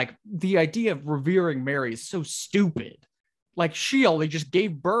can't, like, the idea of revering Mary is so stupid. Like, she only just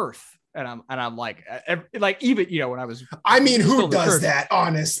gave birth. And I'm like even, when I was, I mean, who does that,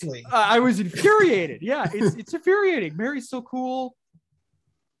 honestly? I was infuriated. Yeah, it's infuriating. Mary's so cool.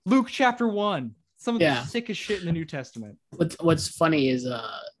 Luke chapter 1, some of the sickest shit in the New Testament. What's funny is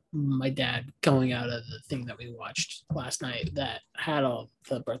my dad going out of the thing that we watched last night that had all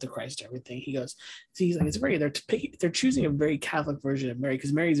the birth of Christ and everything. He goes, he's like, it's very, they're choosing a very Catholic version of Mary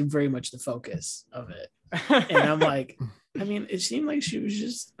because Mary is very much the focus of it. And I'm like, I mean, it seemed like she was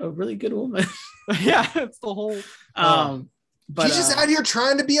just a really good woman. Yeah, it's the whole. But she's just out here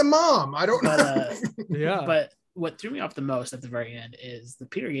trying to be a mom. I don't know. Yeah. But what threw me off the most at the very end is the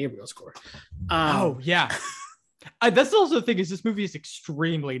Peter Gabriel score. Oh yeah. That's also the thing, is this movie is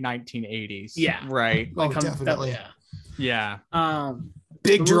extremely 1980s. Yeah. Right. Oh, definitely. Yeah.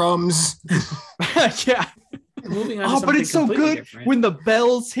 Big drums. Yeah. Moving on. But it's so good different. When the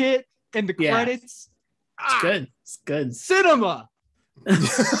bells hit and the credits. It's good. It's good. Cinema.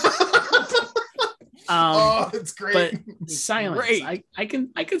 It's great. But Silence. Great. I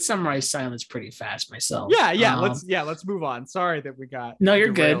can summarize Silence pretty fast myself. Yeah. Let's move on. Sorry that we got. No, you're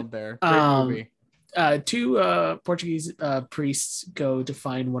good. There. Great movie. Two Portuguese priests go to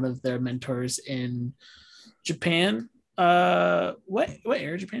find one of their mentors in Japan. What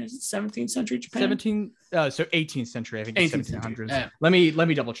era Japan is it? 17th century Japan? So 18th century, I think. 1700s. Let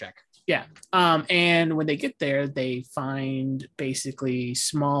me double check. Yeah. And when they get there, they find basically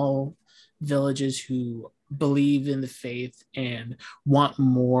small villages who believe in the faith and want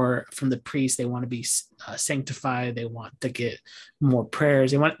more from the priest. They want to be sanctified. They want to get more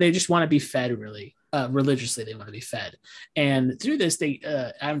prayers. They just want to be fed, really. Religiously, they want to be fed. And through this, they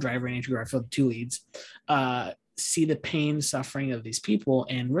Adam Driver and Andrew Garfield, the two leads, see the pain, suffering of these people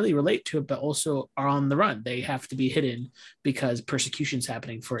and really relate to it, but also are on the run. They have to be hidden because persecution is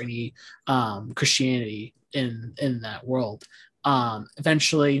happening for any Christianity in that world.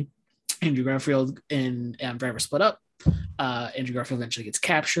 Eventually, Andrew Garfield and Adam Driver split up. Andrew Garfield eventually gets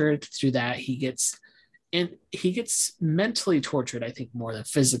captured. Through that, he gets mentally tortured, I think, more than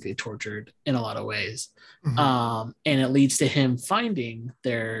physically tortured in a lot of ways. Mm-hmm. And it leads to him finding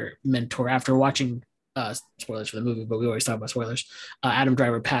their mentor after watching spoilers for the movie, but we always talk about spoilers. Adam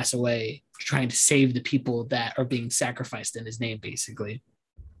Driver passed away trying to save the people that are being sacrificed in his name, basically,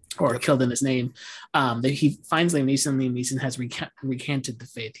 or killed in his name. He finds Liam Neeson. Liam Neeson has recanted the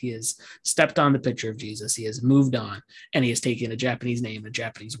faith. He has stepped on the picture of Jesus. He has moved on, and he has taken a Japanese name, a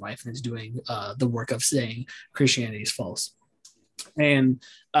Japanese wife, and is doing the work of saying Christianity is false. And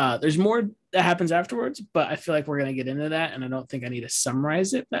there's more that happens afterwards, but I feel like we're going to get into that, and I don't think I need to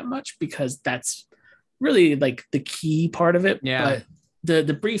summarize it that much because that's really like the key part of it. Yeah. But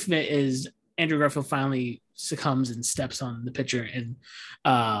the brief of it is Andrew Garfield finally succumbs and steps on the picture and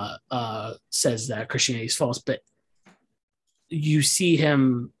says that Christianity is false. But you see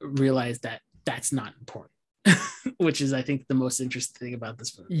him realize that that's not important, which is, I think, the most interesting thing about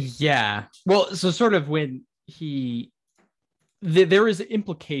this movie. Yeah. Well, so sort of when he there is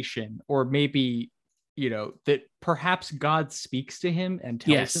implication, or maybe, that perhaps God speaks to him and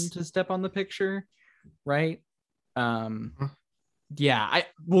tells him to step on the picture, right? Yeah,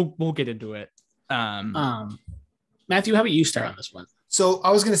 we'll get into it. Matthew, how about you start on this one? So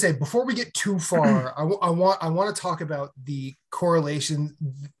I was going to say, before we get too far, I want to talk about the correlation.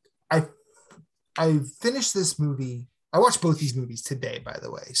 I finished this movie. I watched both these movies today, by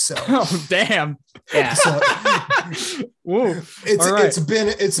the way. So oh damn, yeah. So, whoa,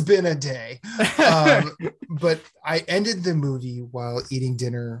 it's been a day, but I ended the movie while eating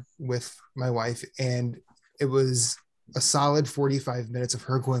dinner with my wife, and it was a solid 45 minutes of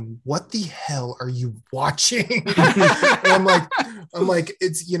her going, "What the hell are you watching?" And I'm like,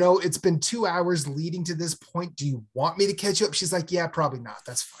 it's been 2 hours leading to this point. Do you want me to catch you up? She's like, yeah, probably not.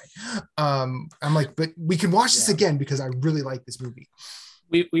 That's fine. I'm like, but we can watch this again because I really like this movie.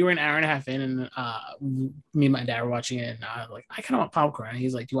 We were an hour and a half in, and me and my dad were watching it, and I was like, I kind of want popcorn. And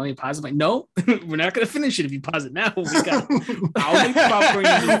he's like, do you want me to pause it? I'm like, no, we're not going to finish it if you pause it now. I'll make the popcorn.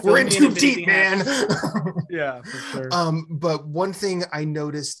 We're in too deep, man. Yeah, for sure. But one thing I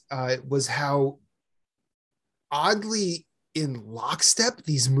noticed was how oddly in lockstep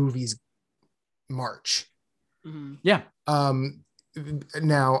these movies march. Mm-hmm. Yeah.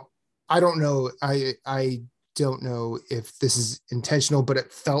 Now, I don't know. I don't know if this is intentional, but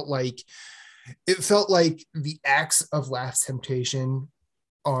it felt like the acts of Last Temptation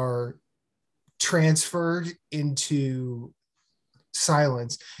are transferred into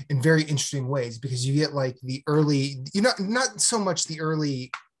Silence in very interesting ways, because you get like the early, not so much the early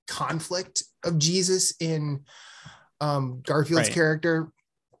conflict of Jesus in Garfield's character,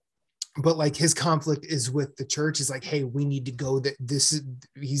 but like his conflict is with the church. Is like, hey, we need to go.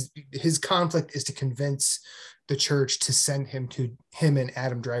 His conflict is to convince the church to send him and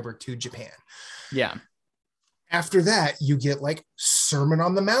Adam Driver to Japan. Yeah. After that, you get like Sermon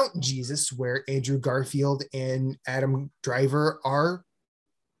on the Mount Jesus, where Andrew Garfield and Adam Driver are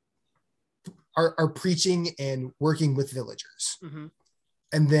preaching and working with villagers. Mm-hmm.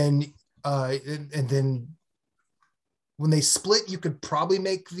 And then when they split, you could probably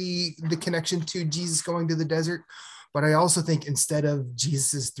make the connection to Jesus going to the desert. But I also think instead of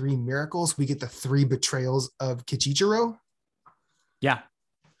Jesus's 3 miracles, we get the 3 betrayals of Kichichiro. Yeah.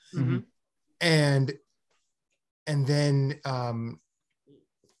 Mm-hmm. And then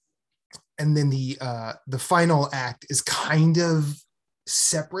the final act is kind of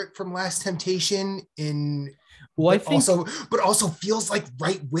separate from Last Temptation but also feels like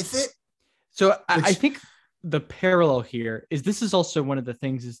right with it. So I think the parallel here is this is also one of the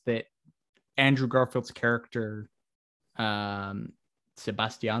things is that Andrew Garfield's character,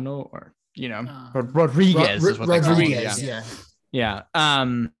 Sebastiano, or Rodriguez is what Rodriguez, yeah.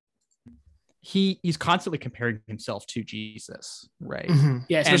 He's constantly comparing himself to Jesus, right? Mm-hmm.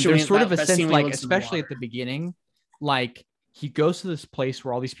 Yeah, especially and there's sort of a sense, like, especially at the beginning, like he goes to this place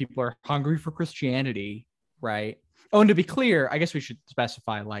where all these people are hungry for Christianity, right? Oh, and to be clear, I guess we should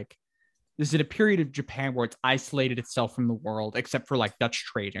specify, like, this is in a period of Japan where it's isolated itself from the world, except for like Dutch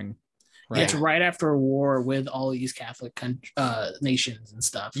trading. Right? Yeah, it's right after a war with all these Catholic nations and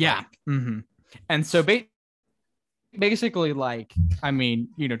stuff. Yeah. Like. Mm-hmm. And so basically, like, I mean,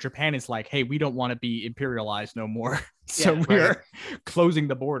 Japan is like, hey, we don't want to be imperialized no more. So we're closing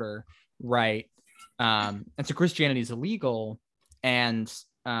the border. Right. And so Christianity is illegal. And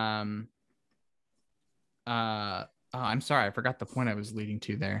I'm sorry, I forgot the point I was leading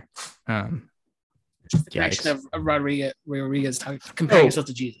to there. Just the connection of Rodriguez comparing himself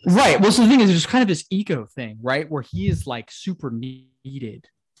to Jesus. Right. Well, so the thing is, there's kind of this ego thing, right? Where he is like super needed,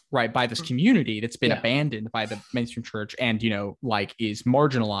 right, by this community that's been abandoned by the mainstream church and, like is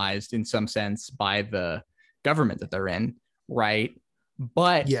marginalized in some sense by the government that they're in, right?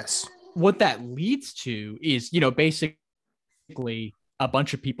 But yes, what that leads to is, basically a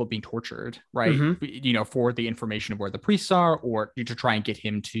bunch of people being tortured, right? Mm-hmm. For the information of where the priests are, or to try and get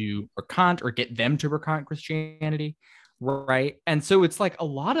him to recant or get them to recant Christianity, right? And so it's like a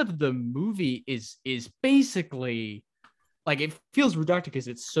lot of the movie is basically like, it feels reductive because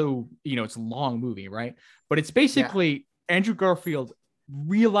it's so, it's a long movie, right? But it's basically Andrew Garfield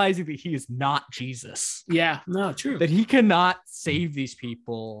realizing that he is not Jesus. Yeah, no, true. That he cannot save these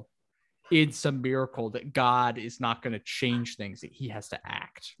people in some miracle, that God is not going to change things, that he has to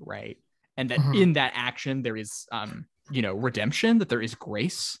act, right? And that in that action there is redemption, that there is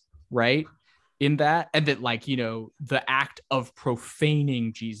grace, right? In that, and that, like, the act of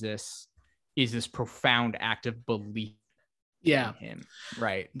profaning Jesus is this profound act of belief in him,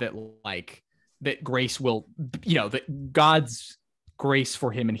 right? That, like, that grace will, that God's grace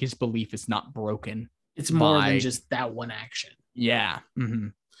for him and his belief is not broken. It's more than just that one action. Yeah. Mm-hmm.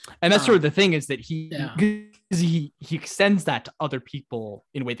 And that's sort of the thing, is that he extends that to other people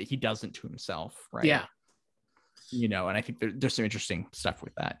in a way that he doesn't to himself, right? Yeah. And I think there's some interesting stuff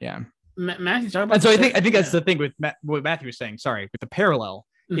with that. Yeah. Matthew, talk about. And so I think that's the thing with what Matthew was saying. Sorry, with the parallel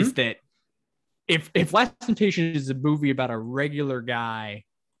is that if Last Temptation is a movie about a regular guy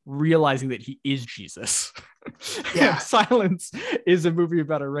realizing that he is Jesus, Silence is a movie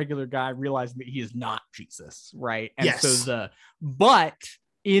about a regular guy realizing that he is not Jesus, right? And so but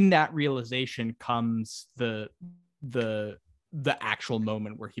in that realization comes the actual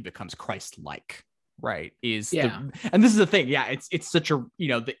moment where he becomes Christ-like, right? And this is the thing, it's such a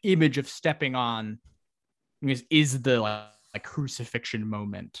the image of stepping on is the like crucifixion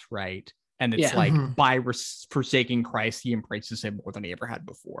moment, right? And it's by forsaking Christ, he embraces him more than he ever had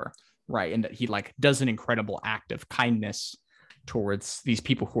before, right? And that he like does an incredible act of kindness towards these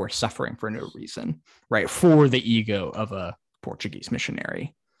people who are suffering for no reason, right? For the ego of a Portuguese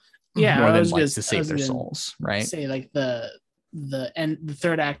missionary, more than like to save their souls, right? Say like the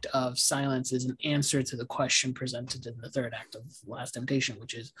third act of Silence is an answer to the question presented in the third act of Last Temptation,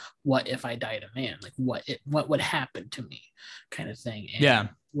 which is, what if I died a man? Like what would happen to me, kind of thing. And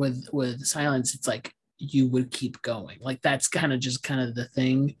with Silence, it's like you would keep going. Like that's kind of the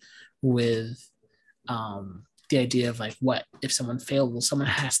thing with the idea of like, what if someone failed? Well, someone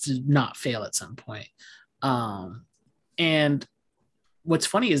has to not fail at some point. And what's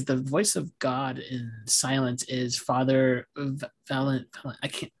funny is the voice of God in Silence is Father Valent. I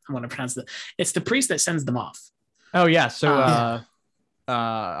want to pronounce it. It's the priest that sends them off. Oh yeah. So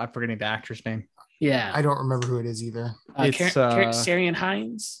I'm forgetting the actor's name. Yeah, I don't remember who it is either. It's Sarian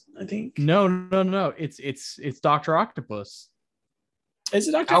Hines, I think. No. It's Dr. Octopus. Is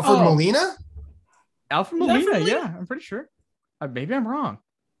it Dr. Alfred Molina? Alfred Molina, yeah, I'm pretty sure. Maybe I'm wrong.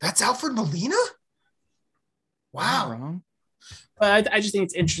 That's Alfred Molina? Wow. I'm wrong. But I just think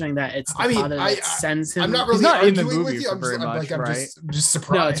it's interesting that it's the father that sends him. I'm not really arguing with you. I'm just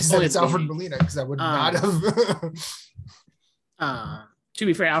surprised that it's Alfred Molina, because I would not have. To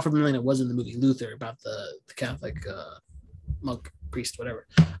be fair, Alfred Molina was in the movie Luther about the Catholic monk, priest, whatever.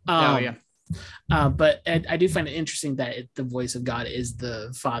 But I do find it interesting that the voice of God is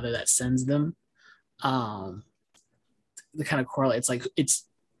the father that sends them. The kind of correlate. It's like, it's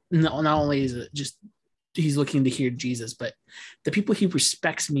not only is it just he's looking to hear Jesus, but the people he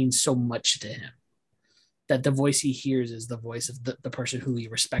respects mean so much to him that the voice he hears is the voice of the person who he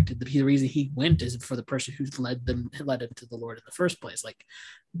respected. The reason he went is for the person who led him to the Lord in the first place. Like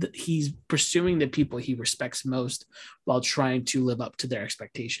he's pursuing the people he respects most while trying to live up to their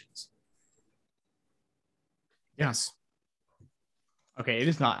expectations. Yes. Okay, it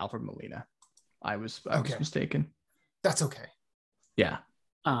is not Alfred Molina. I was mistaken. That's okay. Yeah.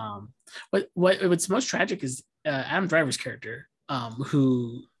 What's most tragic is Adam Driver's character,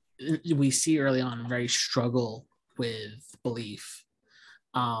 who we see early on very struggle with belief,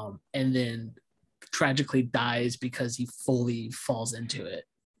 and then tragically dies because he fully falls into it.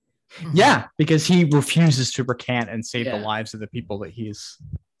 Yeah, because he refuses to recant and save the lives of the people that he's,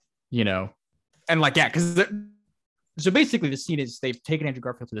 and like, because so basically the scene is they've taken Andrew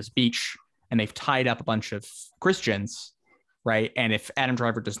Garfield to this beach and they've tied up a bunch of Christians, right? And if Adam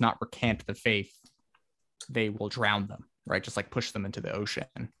Driver does not recant the faith, they will drown them, right? Just like push them into the ocean,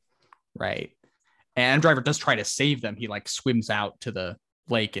 right? And Adam Driver does try to save them. He like swims out to the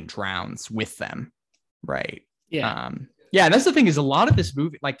lake and drowns with them, right? Yeah. And that's the thing, is a lot of this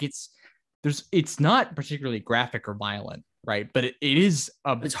movie, like it's not particularly graphic or violent, right? But it's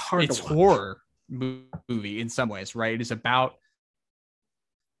horror movie in some ways, right? It is about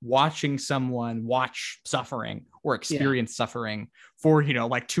watching someone watch suffering or experience suffering for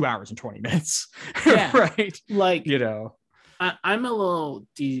like 2 hours and 20 minutes. Right, like I'm a little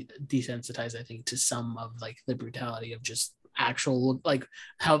desensitized, I think, to some of like the brutality of just actual, like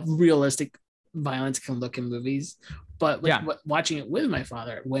how realistic violence can look in movies. But watching it with my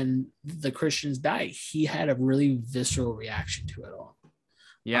father, when the Christians died, he had a really visceral reaction to it all.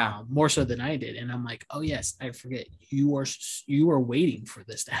 More so than I did. And I'm like, oh yes, I forget, you are waiting for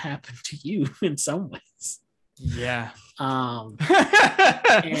this to happen to you in some ways.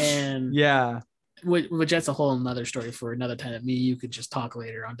 And which that's a whole another story for another time that you could just talk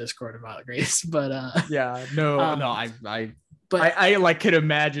later on Discord about, Grace. But I like could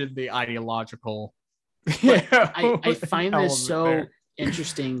imagine the ideological. I find this so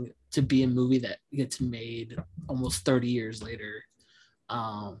interesting to be a movie that gets made almost 30 years later.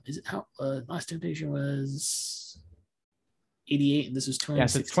 Is it how Last Temptation was 88 and this was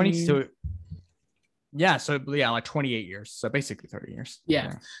 2016? So Yeah, so yeah, like 28 years. So basically 30 years.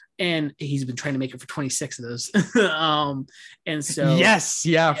 Yeah. And he's been trying to make it for 26 of those. And so yes,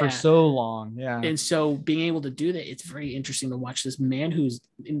 yeah, for so long. Yeah. And so being able to do that, it's very interesting to watch this man who's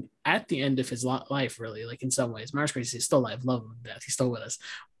at the end of his life, really, like in some ways. Martin Scorsese is still alive, love him to death. He's still with us.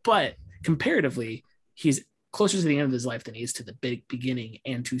 But comparatively, he's closer to the end of his life than he is to the big beginning.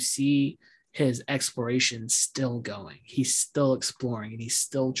 And to see his exploration still going, he's still exploring and he's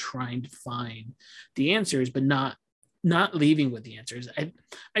still trying to find the answers, but not leaving with the answers.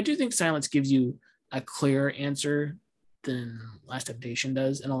 I do think Silence gives you a clearer answer than Last Temptation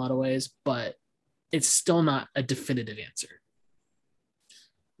does in a lot of ways, but it's still not a definitive answer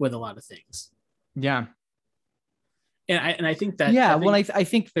with a lot of things. Yeah. And I think that I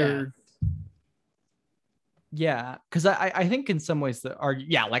think they're because I think in some ways that are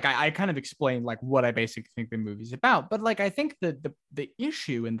like I kind of explained like what I basically think the movie's about, but like I think that the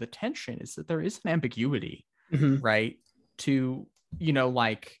issue and the tension is that there is an ambiguity, right? To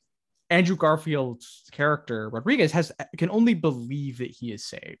like Andrew Garfield's character Rodriguez can only believe that he is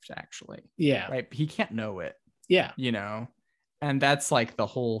saved, actually. Yeah. Right. He can't know it. Yeah. And that's like the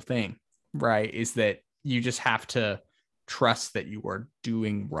whole thing, right? Is that you just have to trust that you are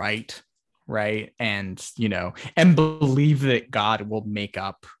doing right. Right. And, and believe that God will make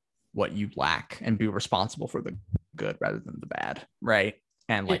up what you lack and be responsible for the good rather than the bad. Right.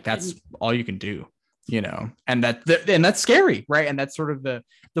 And like, that's all you can do, and that's scary. Right. And that's sort of the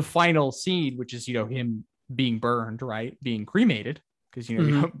final scene, which is, him being burned, right. Being cremated because,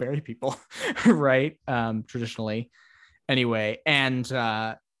 you don't bury people. Right. Traditionally anyway. And,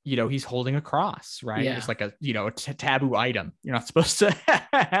 he's holding a cross, right? Yeah. It's like a taboo item. You're not supposed to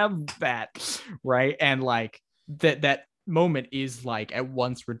have that, right? And like that moment is like at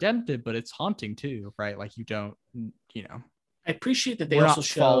once redemptive, but it's haunting too, right? Like you don't, I appreciate that they also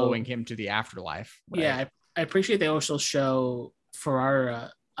show following him to the afterlife. Right? Yeah, I appreciate they also show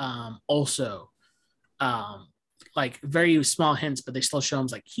Ferrara also like very small hints, but they still show him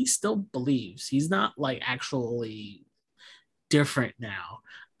like he still believes. He's not like actually different now.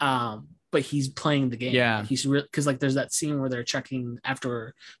 But he's playing the game. Yeah, he's real because like there's that scene where they're checking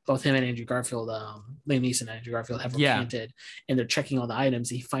after both him and Andrew Garfield, Liam Neeson and Andrew Garfield have recanted, and they're checking all the items.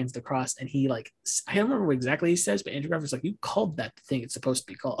 He finds the cross, and he like I don't remember what exactly he says, but Andrew Garfield's like, "You called that the thing it's supposed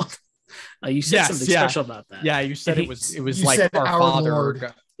to be called." You said something special about that. Yeah, you said it was like our Father.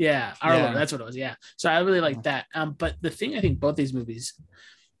 Lord. Yeah, our Lord. That's what it was. Yeah, so I really like that. But the thing I think both these movies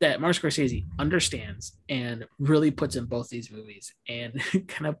that Martin Scorsese understands and really puts in both these movies, and it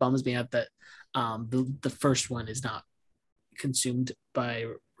kind of bums me out that the first one is not consumed by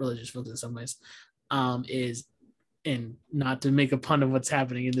religious folks in some ways, is, and not to make a pun of what's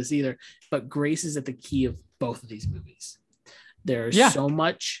happening in this either, but grace is at the key of both of these movies. There's so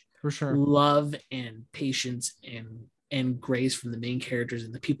much for sure love and patience and grace from the main characters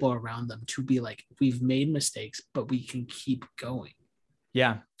and the people around them to be like, we've made mistakes, but we can keep going.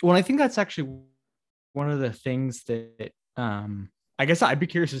 Yeah. Well, I think that's actually one of the things that I guess I'd be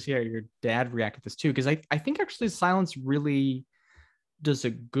curious to see how your dad reacted to this too, because I think actually Silence really does a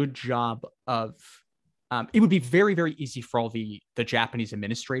good job of it would be very, very easy for all the Japanese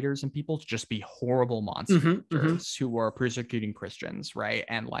administrators and people to just be horrible monsters who are persecuting Christians, right?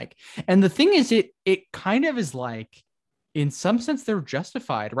 And the thing is, it kind of is like, in some sense, they're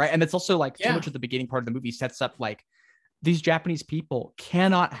justified, right? And it's also like so much of the beginning part of the movie sets up like these Japanese people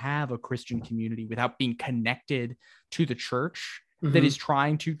cannot have a Christian community without being connected to the church that is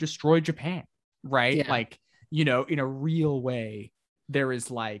trying to destroy Japan, right? Yeah. Like, in a real way, there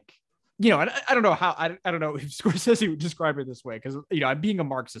is like, I don't know how, I don't know if Scorsese would describe it this way, because, I'm being a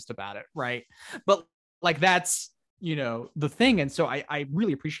Marxist about it, right? But like, that's, the thing. And so I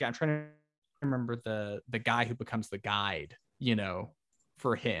really appreciate, I'm trying to remember the guy who becomes the guide,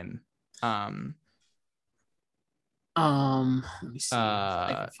 for him. Let me see.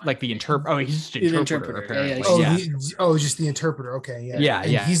 Like the interpreter. Oh, he's just an interpreter. Apparently. Just the interpreter. Okay, yeah.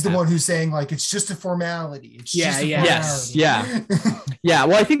 And he's the one who's saying like it's just a formality. It's just a formality. Yes, yeah, yeah.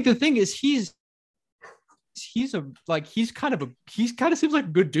 Well, I think the thing is he kind of seems like a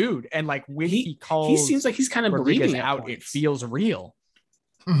good dude, and like when he seems like he's kind of Rodriguez believing out, it feels real.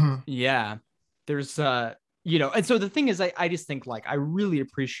 Yeah, there's and so the thing is, I just think like I really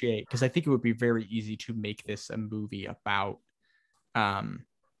appreciate, because I think it would be very easy to make this a movie about,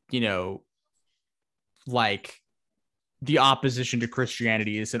 like the opposition to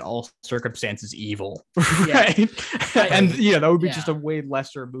Christianity is in all circumstances evil, right? And that would be just a way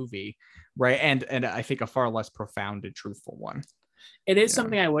lesser movie, right? And I think a far less profound and truthful one. It is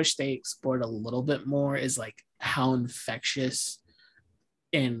something I wish they explored a little bit more, is like how infectious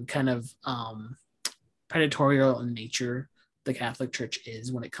and kind of predatorial in nature the Catholic Church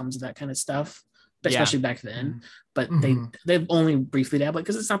is when it comes to that kind of stuff, especially back then. But they've only briefly dabbled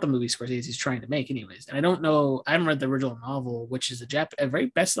because it's not the movie Scorsese's trying to make, anyways. And I don't know. I haven't read the original novel, which is a very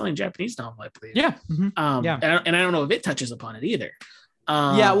best-selling Japanese novel, I believe. Yeah. And I don't know if it touches upon it either.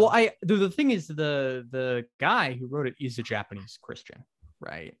 Well, the thing is, the guy who wrote it is a Japanese Christian,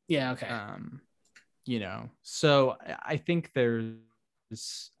 right? Yeah. Okay. So I think there's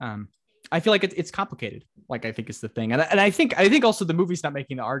I feel like it's complicated. Like, I think is the thing, and I think also the movie's not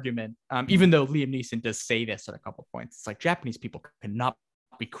making the argument, even though Liam Neeson does say this at a couple points. It's like Japanese people cannot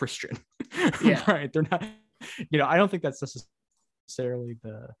be Christian, right? They're not. I don't think that's necessarily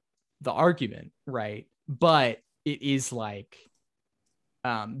the argument, right? But it is like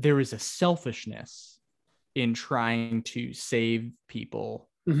there is a selfishness in trying to save people.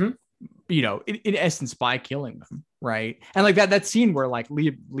 In essence, by killing them, right? And like that scene where like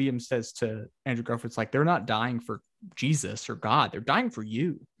Liam says to Andrew Garfield, it's like they're not dying for Jesus or God, they're dying for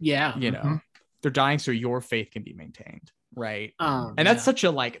you. Yeah, they're dying so your faith can be maintained, right? And that's such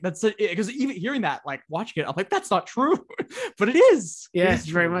a because even hearing that, like watching it, I'm like, that's not true, but it is. Yeah, it's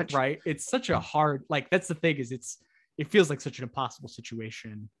very much right. It's such a hard, like that's the thing is it feels like such an impossible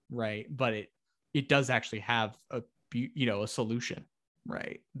situation, right? But it does actually have a solution.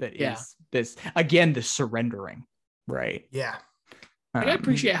 Right, that is this again, the surrendering, right? Yeah, I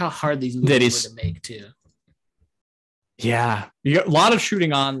appreciate how hard these movies were to make too. Yeah, you got a lot of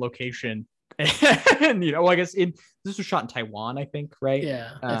shooting on location, and I guess this was shot in Taiwan, I think, right?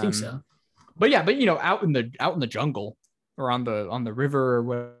 Yeah, I think so. But out in the jungle or on the river or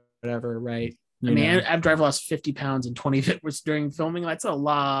whatever, right? After I've lost 50 pounds in 20 minutes during filming, that's a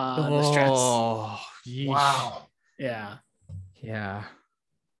lot of stress. Wow. Yeah. Yeah.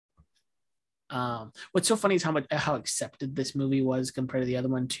 What's so funny is how accepted this movie was compared to the other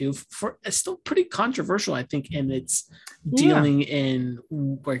one too. For it's still pretty controversial, I think, in its dealing in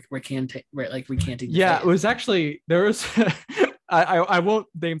recanting. Yeah, it was actually there was. I won't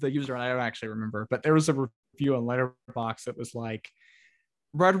name the user, and I don't actually remember, but there was a review on Letterboxd that was like,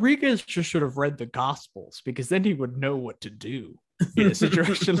 Rodriguez just should have read the Gospels because then he would know what to do in a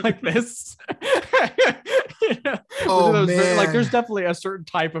situation like this. Man. Like there's definitely a certain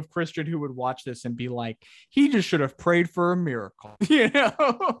type of Christian who would watch this and be like, he just should have prayed for a miracle.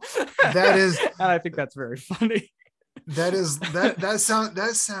 That is, and I think that's very funny. That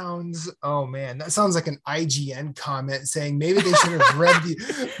sounds oh man, that sounds like an IGN comment saying maybe they should have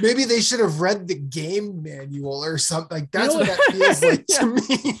read the game manual or something. Like that's what that feels like to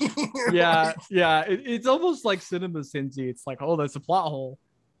me. Yeah. It's almost like Cinema Cincy. It's like, oh, that's a plot hole.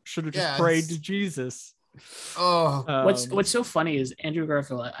 Should have just prayed to Jesus. What's so funny is Andrew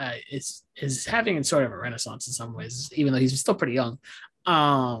Garfield is having sort of a renaissance in some ways, even though he's still pretty young.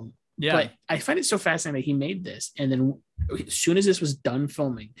 But I find it so fascinating that he made this, and then as soon as this was done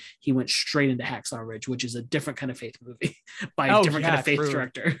filming, he went straight into Hacksaw Ridge, which is a different kind of faith movie by a different kind of faith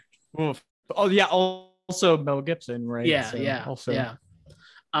director. Oh yeah, also Mel Gibson, right?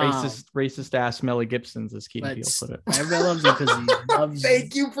 Racist ass Mel Gibson's, as Keaton Peele put it. I love him because he loves.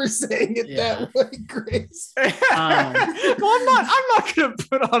 Thank you for saying it that way, Grace. I'm not gonna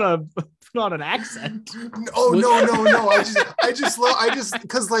put on an accent. Oh no. I just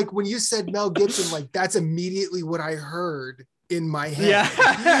because like when you said Mel Gibson, like that's immediately what I heard in my head. Yeah.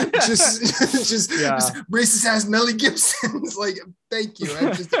 just racist ass Mel Gibson. Like, thank you.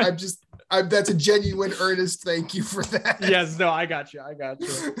 That's a genuine, earnest thank you for that. Yes, no, I got you.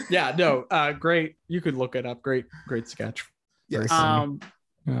 Yeah, no, great. You could look it up. Great sketch. Yes. I'm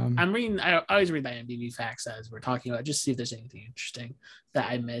reading. I always read the IMDb facts as we're talking about, just to see if there's anything interesting that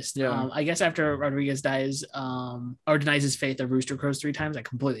I missed. Yeah. I guess after Rodriguez dies, or denies his faith, the rooster crows 3 times. I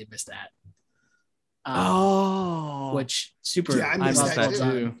completely missed that. Which super. Yeah, I missed that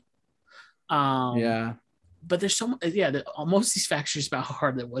too. Yeah. But there's so much. Yeah, most of these facts are just about how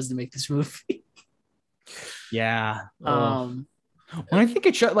hard it was to make this movie. Yeah. Well, I think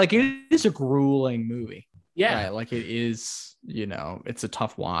it is a grueling movie. Yeah. Right? Like it is, it's a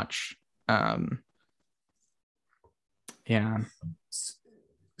tough watch. Yeah.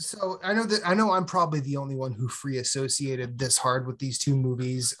 So I know I'm probably the only one who free associated this hard with these two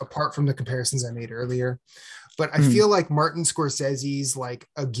movies, apart from the comparisons I made earlier. But I feel like Martin Scorsese's like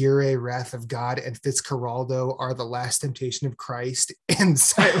Aguirre, Wrath of God, and Fitzcarraldo are the Last Temptation of Christ in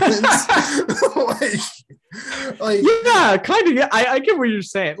Silence. like yeah, kind of. Yeah, I get what you're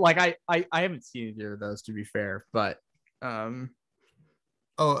saying. Like I haven't seen either of those, to be fair, but I mean,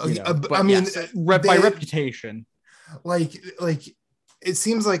 yes, by reputation, like it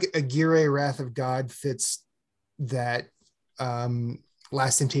seems like Aguirre, Wrath of God fits that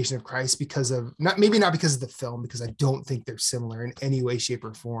Last Temptation of Christ because of not because of the film, because I don't think they're similar in any way, shape,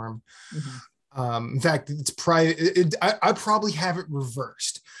 or form. In fact, it's I probably have it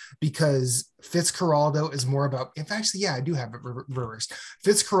reversed because Fitzcarraldo is more about. In fact, yeah, I do have it reversed.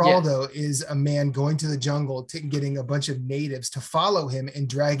 Fitzcarraldo is a man going to the jungle, getting a bunch of natives to follow him and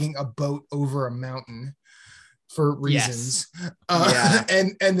dragging a boat over a mountain for reasons.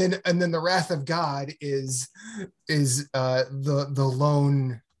 And then the wrath of God is the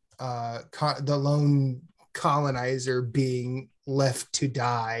lone colonizer being left to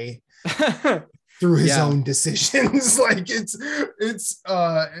die through his own decisions. Like it's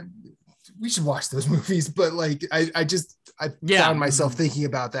we should watch those movies, but like I found myself thinking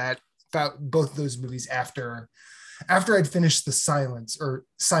about both of those movies after I'd finished the Silence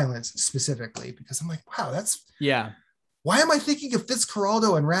specifically, because I'm like, wow, that's why am I thinking of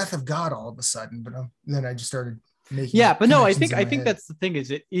Fitzcarraldo and Wrath of God all of a sudden? But then I just started making but no, I think that's the thing,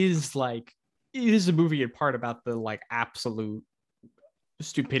 is it is a movie in part about the like absolute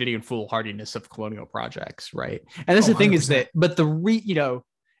stupidity and foolhardiness of colonial projects, right? And that's the thing 100%. Is that, but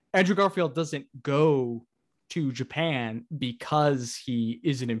Andrew Garfield doesn't go to Japan because he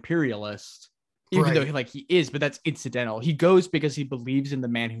is an imperialist, even though he is, but that's incidental. He goes because he believes in the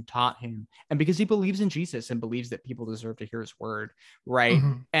man who taught him, and because he believes in Jesus and believes that people deserve to hear his word, right?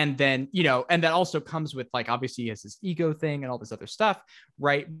 And then, and that also comes with like, obviously he has his ego thing and all this other stuff,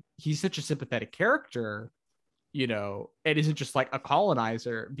 right? He's such a sympathetic character, it isn't just like a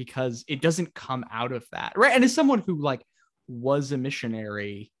colonizer, because it doesn't come out of that, right? And as someone who like was a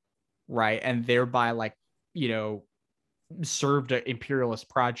missionary, right, and thereby like, served an imperialist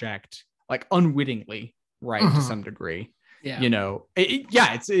project, like unwittingly, right, to some degree,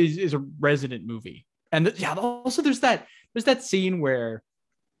 it's a resonant movie. And also there's that scene where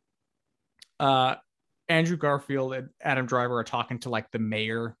Andrew Garfield and Adam Driver are talking to like the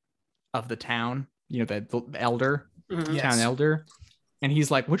mayor of the town, the elder, town elder, and he's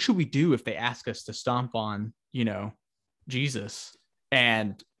like, what should we do if they ask us to stomp on Jesus?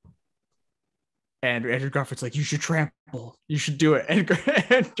 And Andrew Garfield's like, you should trample, you should do it. And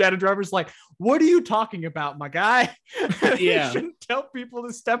Adam Driver's like, what are you talking about, my guy? You shouldn't tell people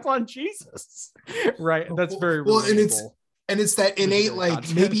to step on Jesus. Right. That's very relatable. And it's that innate,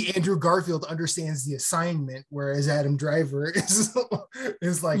 like, maybe Andrew Garfield understands the assignment, whereas Adam Driver is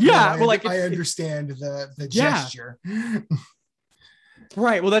like, I understand the gesture.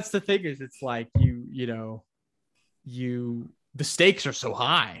 Right. Well, that's the thing, is it's like the stakes are so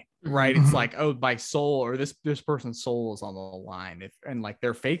high. Right. It's like, oh, my soul, or this person's soul is on the line, and like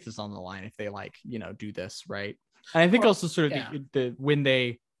their faith is on the line if they like, do this. Right. And I think also sort of when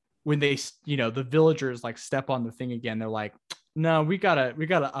they the villagers like step on the thing again, they're like, no, we gotta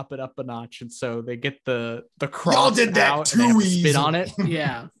up it up a notch. And so they get the cross did that out too and they easy. spit on it.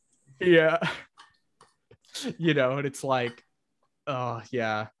 Yeah. And it's like, oh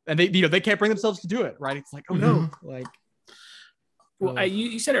yeah. And they can't bring themselves to do it. Right. It's like, oh no, like, well,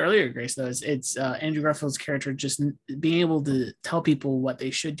 you said it earlier, Grace, though, it's Andrew Garfield's character just being able to tell people what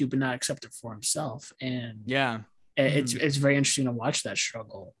they should do, but not accept it for himself. And it's very interesting to watch that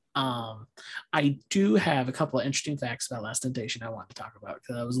struggle. I do have a couple of interesting facts about Last Temptation I want to talk about,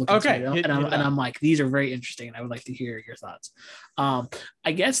 because I was looking through it, and I'm like, these are very interesting, and I would like to hear your thoughts.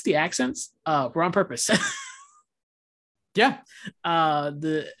 I guess the accents were on purpose. They want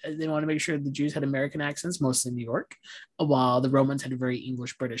to make sure the Jews had American accents, mostly New York, while the Romans had very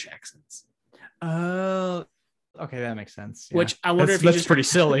English British accents. Okay, that makes sense. Yeah. Which I wonder that's pretty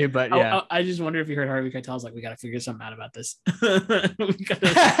silly, but I just wonder if you heard Harvey Keitel's like, we got to figure something out about this. Well,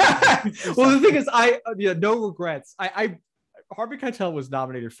 the thing is, no regrets. Harvey Keitel was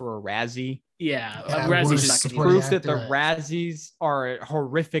nominated for a Razzie. Razzie proof that the Razzies are a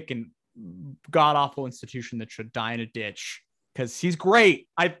horrific and god awful institution that should die in a ditch, because he's great.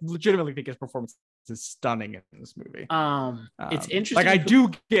 I legitimately think his performance is stunning in this movie. It's interesting. Like, I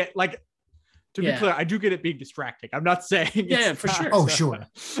do get, like, to be clear, I do get it being distracting. I'm not saying for sure. Oh, sure.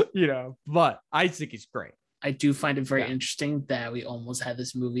 But I think he's great. I do find it very interesting that we almost had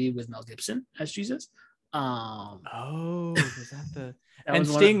this movie with Mel Gibson as Jesus. Was that the and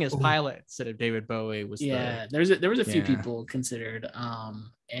Sting as Pilot instead of David Bowie was there was a few people considered,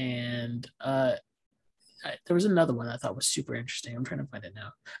 and there was another one I thought was super interesting. I'm trying to find it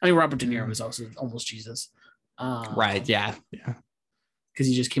now. I mean, Robert De Niro was also almost Jesus, right? Yeah, because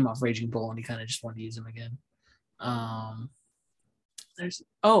he just came off Raging Bull and he kind of just wanted to use him again.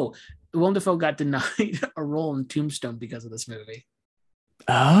 Willem Dafoe got denied a role in Tombstone because of this movie.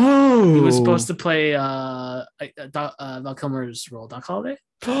 Oh, he was supposed to play Val Kilmer's role, Doc Holliday.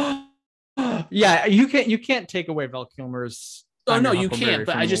 Yeah, you can't take away Val Kilmer's Oh no, you can't.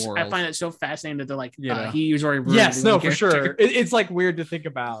 But I find it so fascinating that they're like, he was already. Yes, no, for sure. It's like weird to think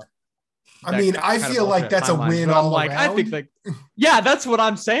about. I mean, I feel like that's a win all around. I think like, yeah, that's what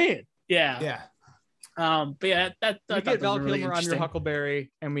I'm saying. Yeah. But yeah, we get Val Kilmer on your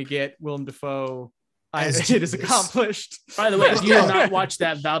Huckleberry, and we get Willem Dafoe. It is accomplished. By the way, if you have not watched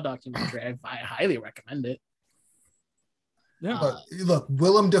that Val documentary, I highly recommend it. Yeah. Look,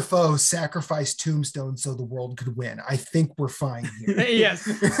 Willem Dafoe sacrificed Tombstone so the world could win. I think we're fine here. Yes.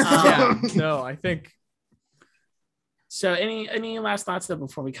 No, I think. So any last thoughts though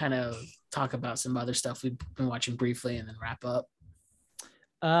before we kind of talk about some other stuff we've been watching briefly and then wrap up?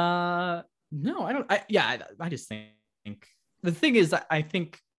 No, I don't. I just think the thing is that I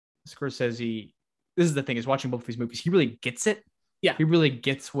think Scorsese, this is the thing, is watching both of these movies, he really gets it. Yeah. He really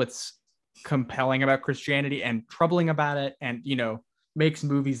gets what's compelling about Christianity and troubling about it, and makes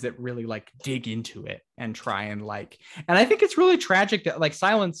movies that really like dig into it and try and and I think it's really tragic that like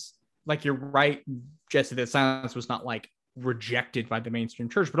Silence, like you're right, Jesse, that Silence was not like rejected by the mainstream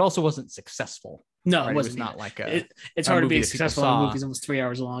church, but also wasn't successful. No, right? it wasn't. It was not like it's hard to be successful in movies almost 3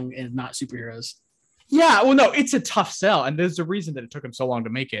 hours long and not superheroes. Yeah, well, no, it's a tough sell, and there's a reason that it took him so long to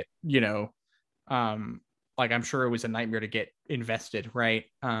make it. Like I'm sure it was a nightmare to get invested, right?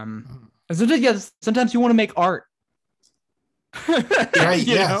 And sometimes you want to make art. Right.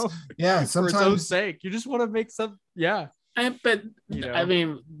 Yeah. Sometimes, for its own sake, you just want to make some. Yeah. But I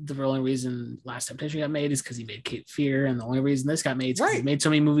mean, the only reason Last Temptation got made is because he made Cape Fear, and the only reason this got made is because he made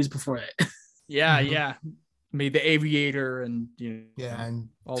so many movies before it. Yeah. Made The Aviator and and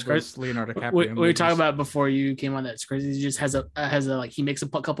all those Leonardo DiCaprio. We were talking about before you came on that Scorsese just has a like he makes a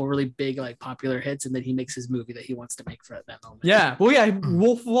couple really big like popular hits, and then he makes his movie that he wants to make for that moment. Yeah, well,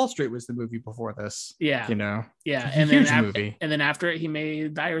 Wolf of Wall Street was the movie before this. Yeah, and then after it, he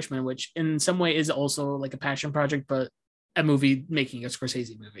made The Irishman, which in some way is also like a passion project, but a movie making a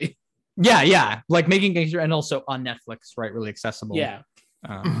Scorsese movie. Yeah, like making gangster, and also on Netflix, right? Really accessible. Yeah.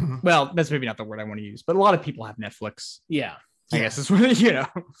 Well, that's maybe not the word I want to use, but a lot of people have Netflix. Yeah, I guess it's really,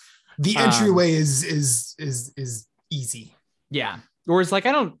 the entryway is easy. Yeah, whereas like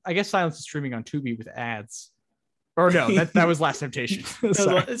I guess Silence is streaming on Tubi with ads. Or no, that was Last Temptation.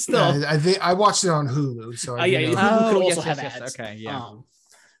 It's still. I think I watched it on Hulu. So Hulu could also have ads. Okay, yeah.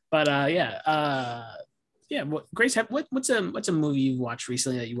 Grace, what's a movie you watched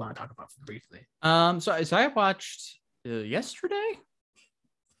recently that you want to talk about briefly? So I watched yesterday.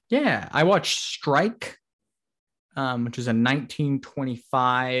 Yeah, I watched Strike, which is a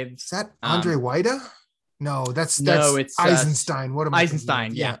 1925. Is that Andre Wida? No, it's Eisenstein. What am I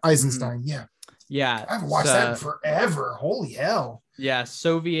Eisenstein? Yeah, Eisenstein. Mm-hmm. Yeah. I haven't watched that in forever. Holy hell! Yeah,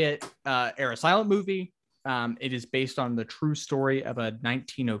 Soviet era silent movie. It is based on the true story of a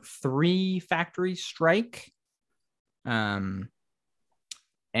 1903 factory strike. And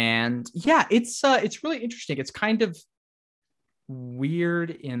yeah, it's really interesting. It's kind of weird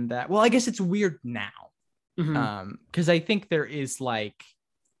in that, well, I guess it's weird now. Because I think there is like,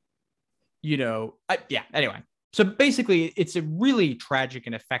 anyway. So basically it's a really tragic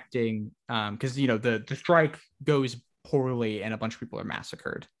and affecting, because the strike goes poorly and a bunch of people are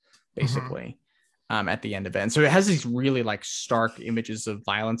massacred, basically. At the end of it. And so it has these really like stark images of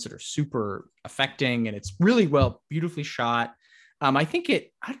violence that are super affecting, and it's really beautifully shot. I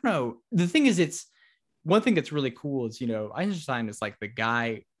don't know. The thing is, it's one thing that's really cool is, Eisenstein is like the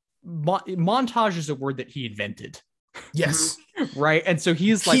guy, montage is a word that he invented. Yes. Right. And so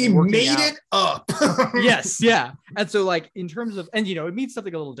he's like, he made it up. Yes. Yeah. And so like in terms of, and it means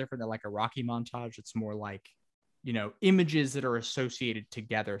something a little different than like a Rocky montage. It's more like, images that are associated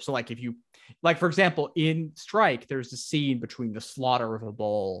together. So like for example, in Strike, there's a scene between the slaughter of a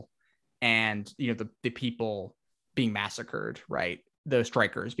bull and, the people being massacred, right? The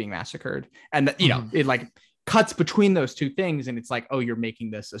strikers being massacred. And, it like cuts between those two things. And it's like, oh, you're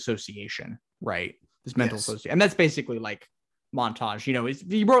making this association, right? This mental association. And that's basically like montage,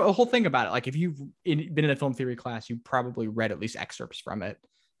 he wrote a whole thing about it. Like if you've been in a film theory class, you probably read at least excerpts from it.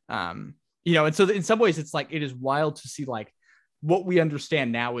 And so in some ways it's like, it is wild to see like what we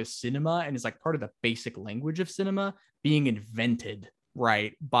understand now as cinema and is like part of the basic language of cinema being invented,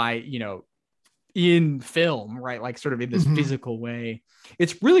 right, by, in film, right, like sort of in this physical way.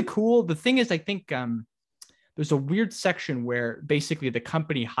 It's really cool. The thing is, I think there's a weird section where basically the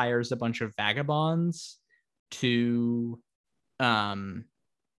company hires a bunch of vagabonds to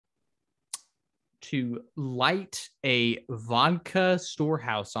light a vodka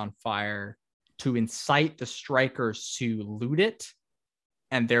storehouse on fire to incite the strikers to loot it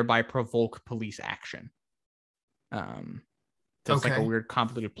and thereby provoke police action. So it's like a weird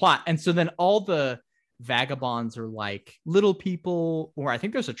convoluted plot. And so then all the vagabonds are like little people, or I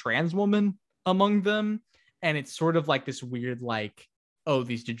think there's a trans woman among them. And it's sort of like this weird, like, oh,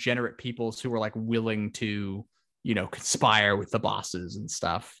 these degenerate peoples who are like willing to, you know, conspire with the bosses and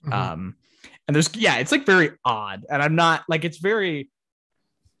stuff. And it's like very odd. And I'm not like, it's very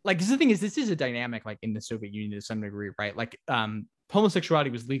like, the thing is, this is a dynamic like in the Soviet Union to some degree, right? Like, homosexuality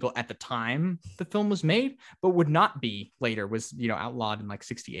was legal at the time the film was made, but would not be later, was, you know, outlawed in like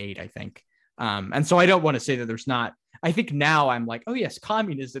 68, I think. And so I don't want to say that there's not, I think now I'm like, oh yes,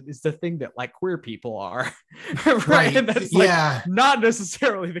 communism is the thing that like queer people are, right? And that's like not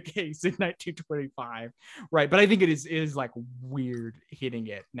necessarily the case in 1925, right? But I think it is like weird hitting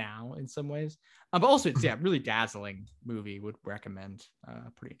it now in some ways. But also it's really dazzling movie, would recommend,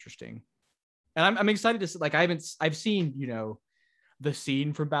 pretty interesting. And I'm excited to see, like, I've seen, you know, the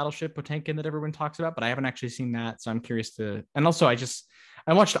scene from Battleship Potemkin that everyone talks about, but I haven't actually seen that. So I'm curious to, and also I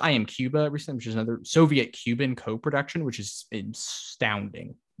watched I Am Cuba recently, which is another Soviet-Cuban co-production, which is an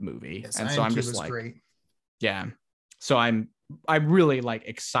astounding movie. Yes, and I so Am I'm Cuba's just like, great. Yeah. So I'm really like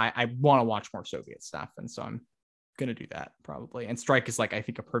excited. I want to watch more Soviet stuff. And so I'm going to do that probably. And Strike is like, I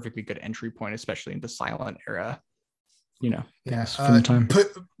think, a perfectly good entry point, especially in the silent era, you know. Yeah. From the time.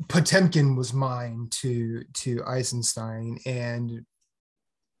 Potemkin was mine to Eisenstein, and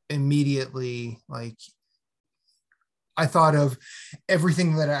immediately, like, I thought of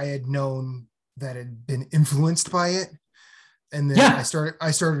everything that I had known that had been influenced by it. And then I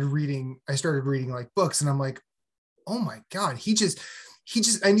started reading like books, and I'm like, oh my God, he just,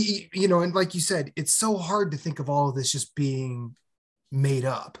 and you know, and like you said, it's so hard to think of all of this just being made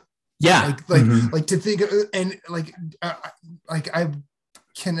up. Yeah. Like to think, and like I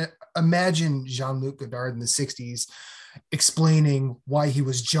can imagine Jean-Luc Godard in the 60s explaining why he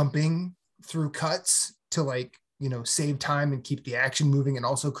was jumping through cuts to, like, you know, save time and keep the action moving and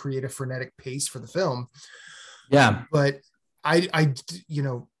also create a frenetic pace for the film. Yeah. But I you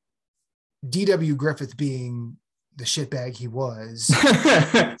know, D.W. Griffith being the shitbag he was,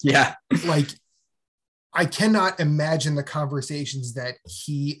 yeah, like, I cannot imagine the conversations that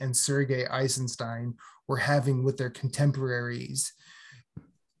he and Sergei Eisenstein were having with their contemporaries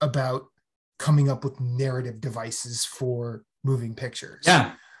about coming up with narrative devices for moving pictures.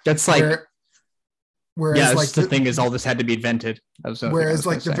 Yeah, that's like, whereas like the thing is, all this had to be invented. Whereas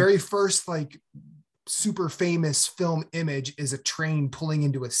like the very first like super famous film image is a train pulling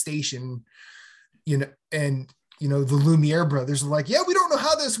into a station, you know, and you know, the Lumiere brothers are like, yeah, we don't know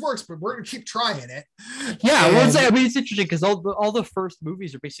how this works, but we're gonna keep trying it. Yeah, I mean, it's interesting because all the first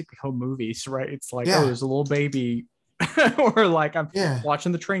movies are basically home movies, right? It's like, oh, there's a little baby, or like I'm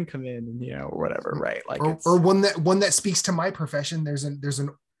watching the train come in, and you know, or whatever, right? Like, or one that speaks to my profession. There's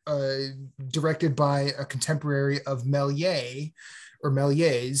an directed by a contemporary of Méliès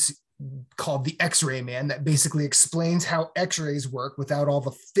called The X-Ray Man, that basically explains how X-rays work without all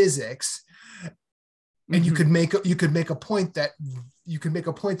the physics. And you could make a point that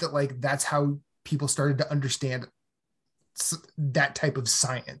like that's how people started to understand that type of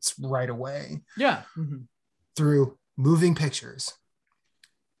science right away. Yeah. Through moving pictures.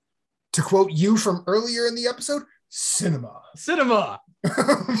 To quote you from earlier in the episode, cinema.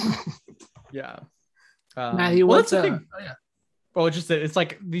 Yeah. Matthew, what's the thing? Oh, yeah. Well, it's just that it's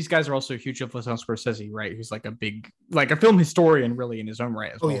like these guys are also huge influence on Scorsese, right? Who's like a big, like a film historian, really, in his own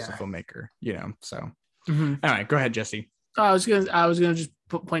right, as well as a filmmaker. You know, so. All right, go ahead, Jesse. I was gonna just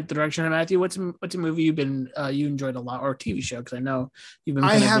point the direction of Matthew. What's a movie you've been you enjoyed a lot, or a TV show? Because I know you've been.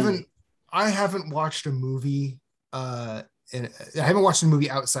 I haven't watched a movie. And I haven't watched a movie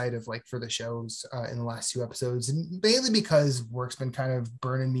outside of like for the shows in the last 2 episodes, and mainly because work's been kind of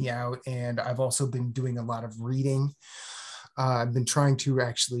burning me out, and I've also been doing a lot of reading. I've been trying to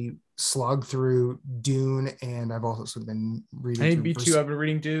actually slog through Dune, and I've also been reading. Hey, me too. I've been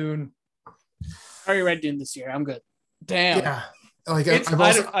reading Dune. I already read Dune this year. I'm good. Damn. Yeah. Like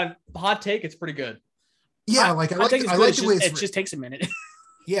I've hot take. It's pretty good. Yeah. Like I like the way it just takes a minute.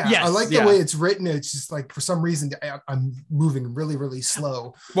 Yeah. Yes, I like the way it's written. It's just like, for some reason I'm moving really, really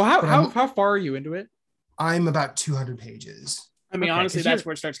slow. Well, how far are you into it? I'm about 200 pages. I mean, honestly, that's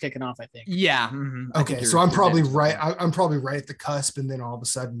where it starts kicking off, I think. Yeah. Okay. So I'm probably right. I'm probably right at the cusp, and then all of a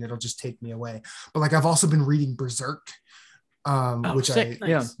sudden it'll just take me away. But like, I've also been reading Berserk. Which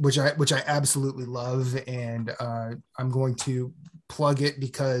I absolutely love, and I'm going to plug it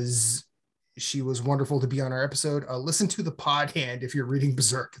because she was wonderful to be on our episode. Listen to the pod hand if you're reading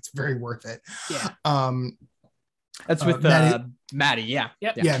Berserk; it's very worth it. Yeah. That's with Maddie. Yeah.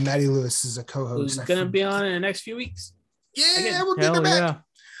 Yep. Yeah. Maddie Lewis is a co-host. Who's gonna be on in the next few weeks? Yeah, we're getting her back.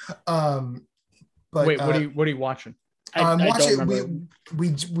 But wait, what are you watching?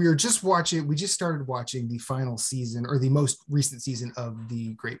 We were just watching. We just started watching the final season or the most recent season of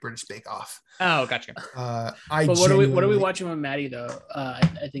the Great British Bake Off. Oh, gotcha. But what are we watching with Maddie though?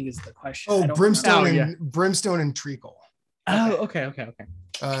 I think is the question. Oh, Brimstone and Treacle. Oh, okay.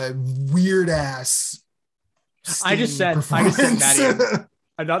 Weird ass. I just said Maddie.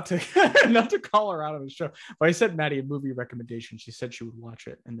 Not to call her out of the show, but I said Maddie a movie recommendation. She said she would watch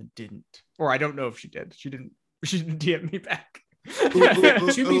it and then didn't, or I don't know if she did. She didn't DM me back. To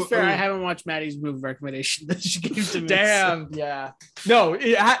be fair, I haven't watched Maddie's movie recommendation that she gave to me. Damn, yeah. No,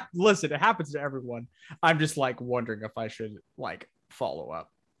 listen, it happens to everyone. I'm just like wondering if I should like follow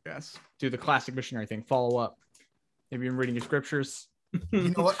up. Yes, do the classic missionary thing. Follow up. Have you been reading your scriptures? You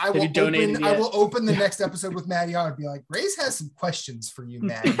know what? I will open the next episode with Maddie on and be like, Grace has some questions for you,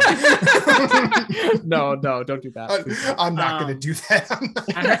 Maddie. No, don't do that. I'm not going to do that.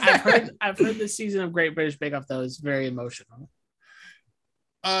 I've heard this season of Great British Bake Off though is very emotional.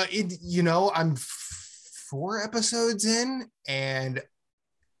 I'm 4 episodes in, and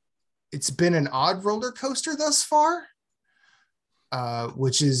it's been an odd roller coaster thus far.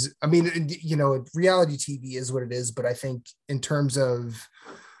 Which is, I mean, reality TV is what it is, but I think in terms of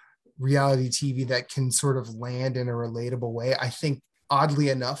reality TV that can sort of land in a relatable way, I think oddly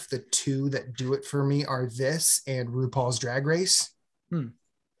enough, the 2 that do it for me are this and RuPaul's Drag Race.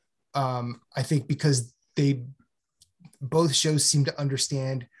 I think because both shows seem to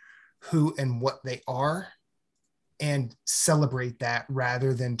understand who and what they are and celebrate that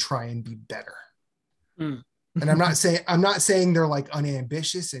rather than try and be better. And I'm not saying they're like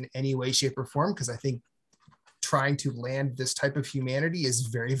unambitious in any way, shape, or form, because I think trying to land this type of humanity is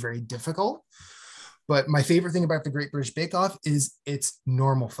very, very difficult. But my favorite thing about the Great British Bake Off is it's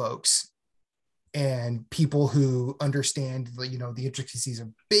normal folks and people who understand the intricacies of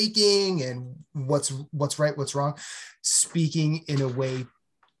baking and what's right, what's wrong, speaking in a way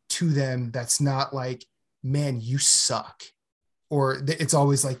to them that's not like, man, you suck. Or it's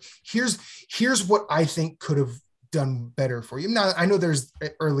always like, here's what I think could have done better for you. Now, I know there's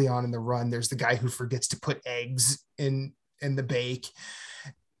early on in the run, there's the guy who forgets to put eggs in the bake.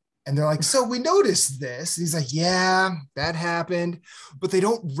 And they're like, so we noticed this. And he's like, yeah, that happened. But they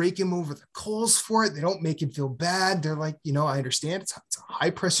don't rake him over the coals for it. They don't make him feel bad. They're like, I understand. It's a high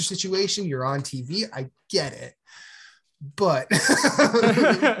pressure situation. You're on TV. I get it. But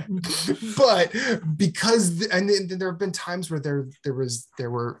because and then there have been times where there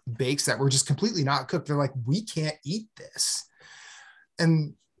were bakes that were just completely not cooked. They're like, we can't eat this,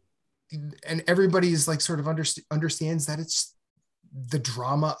 and everybody's like sort of understands that it's the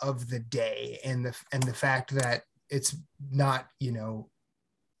drama of the day and the fact that it's not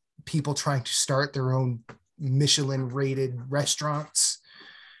people trying to start their own Michelin rated restaurants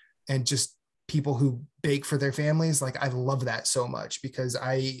and just people who bake for their families. Like, I love that so much, because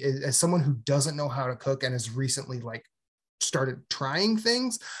as someone who doesn't know how to cook and has recently like started trying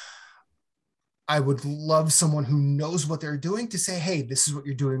things, I would love someone who knows what they're doing to say, hey, this is what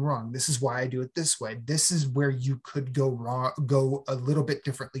you're doing wrong. This is why I do it this way. This is where you could go a little bit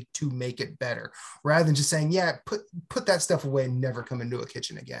differently to make it better, rather than just saying, yeah, put that stuff away and never come into a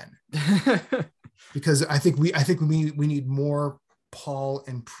kitchen again. Because I think we need more Paul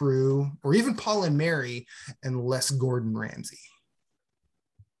and Prue, or even Paul and Mary, and less Gordon Ramsay.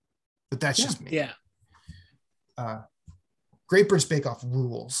 But that's just me. Yeah. Great British Bake Off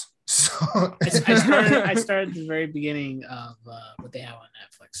rules. So I started at the very beginning of what they have on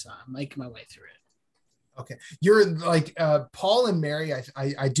Netflix. So I'm making my way through it. Okay, you're like Paul and Mary.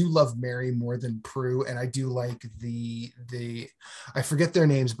 I do love Mary more than Prue, and I do like the I forget their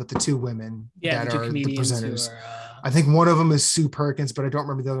names, but the 2 women that are the presenters. I think one of them is Sue Perkins, but I don't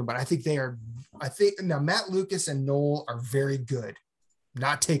remember the other one. But I think now Matt Lucas and Noel are very good.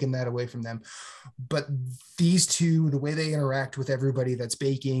 Not taking that away from them, but these 2, the way they interact with everybody that's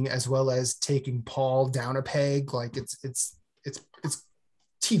baking, as well as taking Paul down a peg, like it's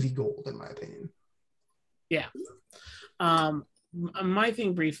TV gold in my opinion. Yeah. My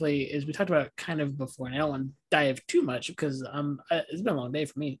thing briefly is we talked about it kind of before, and I don't want to dive too much because it's been a long day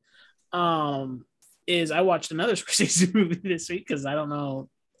for me. Is I watched another Scorsese movie this week because I don't know,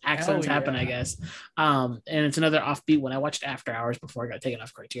 accidents happen, I guess. And it's another offbeat one. I watched After Hours before I got taken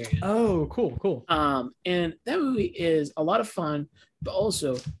off Criterion. Oh, cool. And that movie is a lot of fun, but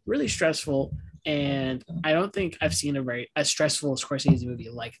also really stressful. And I don't think I've seen a stressful Scorsese movie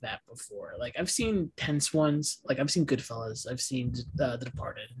like that before. Like, I've seen tense ones, like I've seen Goodfellas, I've seen The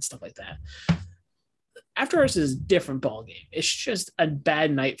Departed and stuff like that. After Hours is a different ballgame. It's just a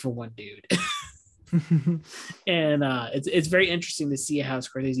bad night for one dude. And it's very interesting to see how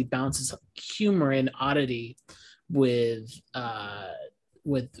Scorsese balances humor and oddity with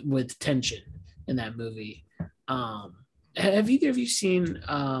tension in that movie. Have either of you seen?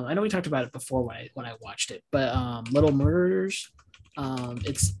 I know we talked about it before when I watched it, but Little Murders.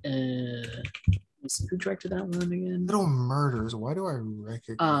 It's who directed that one again? Little Murders. Why do I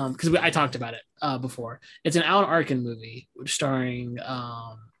recognize? Because I talked about it before. It's an Alan Arkin movie starring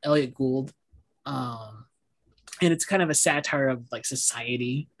Elliot Gould, and it's kind of a satire of like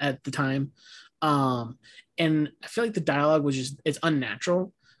society at the time. And I feel like the dialogue was it's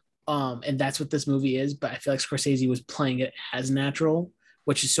unnatural. And that's what this movie is. But I feel like Scorsese was playing it as natural,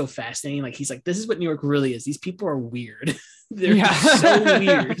 which is so fascinating. Like, he's like, this is what New York really is. These people are weird. They're so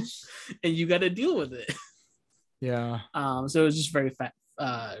weird. And you got to deal with it. Yeah. So it was just very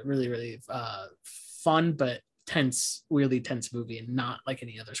really, really fun, but weirdly tense movie, and not like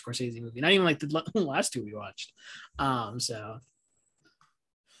any other Scorsese movie. Not even like the last two we watched. So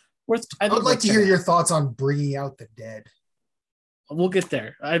I would like to hear your thoughts on Bringing Out the Dead. We'll get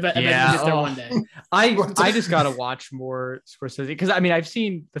there. I bet we'll get there one day. I just gotta watch more Scorsese, because I mean, I've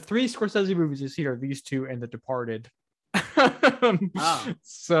seen the 3 Scorsese movies I've seen are these 2 and The Departed.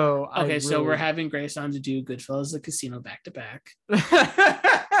 So so we're having Grace on to do Goodfellas, The Casino back to back.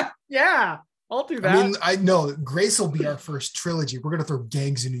 Yeah, I'll do that. I mean, I know Grace will be our first trilogy. We're gonna throw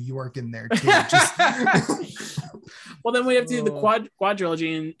Gangs of New York in there too. Well, then we have to do the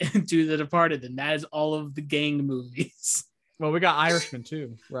quadrilogy and do The Departed. Then that is all of the gang movies. Well, we got Irishman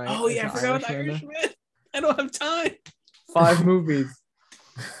too, right? Oh yeah, I forgot about Irishman. I don't have time. 5 movies.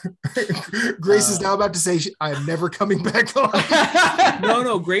 Grace is now about to say, I'm never coming back on.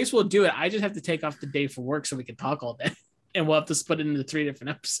 No, Grace will do it. I just have to take off the day for work so we can talk all day. And we'll have to split it into 3 different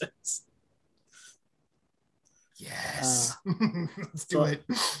episodes. Yes. Let's do it.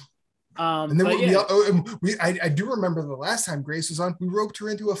 And then I do remember the last time Grace was on, we roped her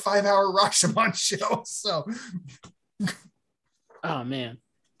into a 5-hour Rashomon show. So oh man,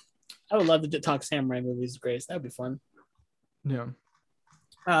 I would love to talk samurai movies, Grace. That would be fun. Yeah.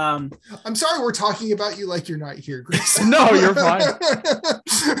 I'm sorry we're talking about you like you're not here, Grace. No, you're fine.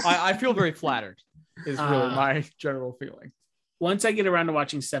 I feel very flattered, is really my general feeling. Once I get around to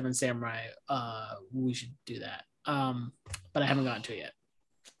watching Seven Samurai, we should do that. But I haven't gotten to it yet.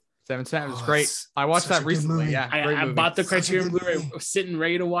 Seven Samurai is great. I watched that recently. Yeah, I bought the Criterion Blu-ray, sitting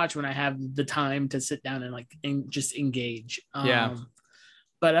ready to watch when I have the time to sit down and just engage. But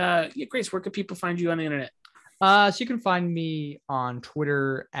Grace, where can people find you on the internet? So you can find me on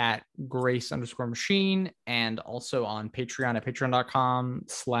Twitter at Grace_Machine, and also on Patreon at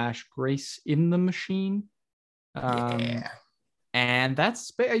patreon.com/GraceInTheMachine. And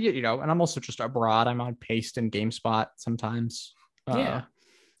that's, and I'm also just abroad. I'm on Paste and GameSpot sometimes. So yeah.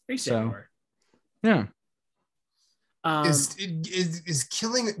 Is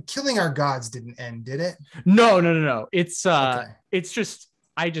killing our gods didn't end, did it? No. It's it's just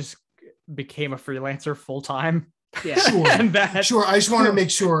I just became a freelancer full time. Yeah. Sure. I just want to make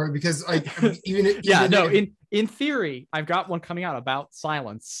sure, because in theory, I've got one coming out about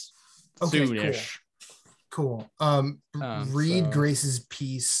silence soonish. Cool. Read Grace's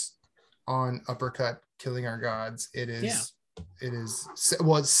piece on Uppercut, Killing Our Gods. It's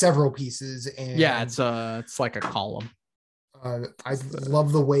several pieces, and it's like a column. I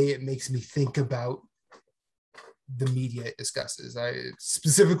love the way it makes me think about the media it discusses.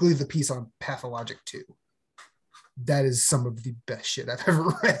 Specifically the piece on Pathologic 2. That is some of the best shit I've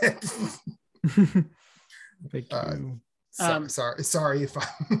ever read. Thank you. Sorry if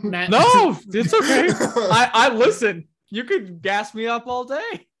I'm No, it's okay. I listen. You could gas me up all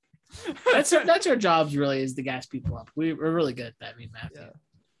day. That's our jobs, really, is to gas people up. We're really good at that, Matthew.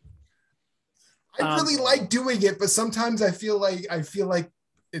 Yeah. I really like doing it, but sometimes I feel like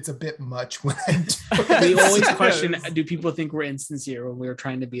it's a bit much when I do it. We always question, do people think we're insincere when we're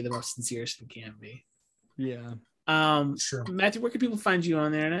trying to be the most sincerest we can be? Yeah. Sure. Matthew, where can people find you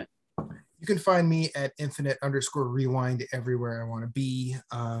on the internet? You can find me at infinite_rewind everywhere I want to be.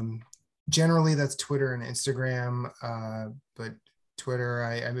 Generally, that's Twitter and Instagram. But Twitter,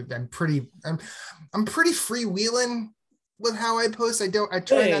 I'm pretty freewheeling with how I post. I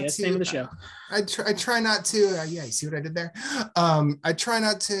try not to. Name of the show. I try not to. You see what I did there? I try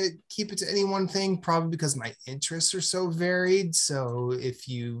not to keep it to any one thing, probably because my interests are so varied. So if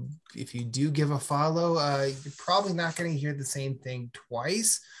you do give a follow, you're probably not going to hear the same thing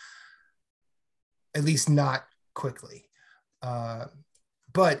twice. At least not quickly.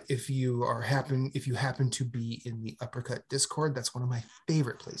 But if you happen to be in the Uppercut Discord, that's one of my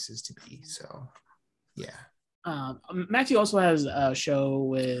favorite places to be. So, yeah. Matthew also has a show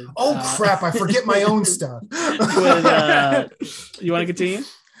with. Oh crap! I forget my own stuff. You want to continue?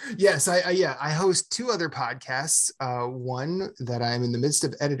 Yes, I host two other podcasts. One that I'm in the midst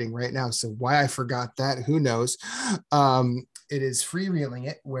of editing right now. So why I forgot that, who knows? It is Freereeling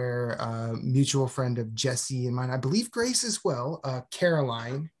It, where a mutual friend of Jesse and mine, I believe Grace as well,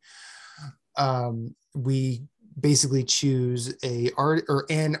 Caroline, we basically choose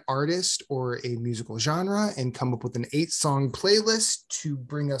an artist or a musical genre and come up with an 8-song playlist to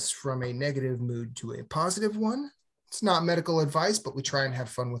bring us from a negative mood to a positive one. It's not medical advice, but we try and have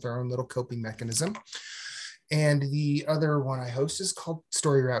fun with our own little coping mechanism. And the other one I host is called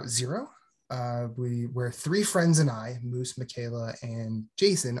Story Route Zero. Where 3 friends and I, Moose, Michaela, and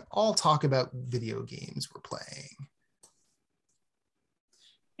Jason, all talk about video games we're playing.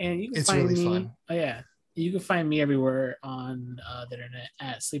 And you can find really me. Fun. Oh yeah, you can find me everywhere on the internet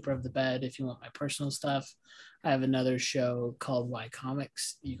at Sleeper of the Bed. If you want my personal stuff, I have another show called Why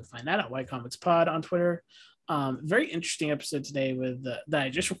Comics. You can find that at Why Comics Pod on Twitter. Very interesting episode today with that I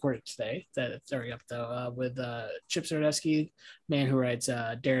just recorded today. That it's already up though with Chip Zdarsky, man who writes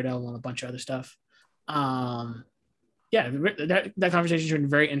Daredevil and a bunch of other stuff. Yeah, that conversation has been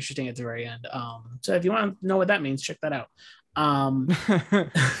very interesting at the very end. So if you want to know what that means, check that out.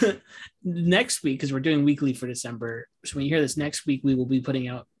 Next week, because we're doing weekly for December, so when you hear this next week, we will be putting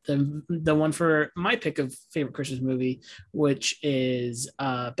out the one for my pick of favorite Christmas movie, which is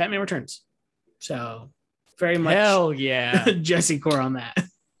Batman Returns. So very much hell yeah Jesse core on that.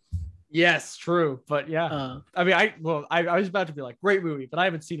 Yes, true. But yeah, I mean, I was about to be like, great movie, but I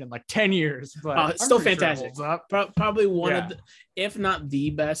haven't seen it in like 10 years. But it's still fantastic. Sure probably one of the, if not the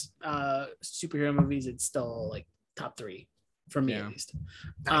best superhero movies. It's still like top 3 for me at least.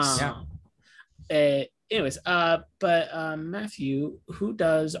 Nice. Anyways, but Matthew, who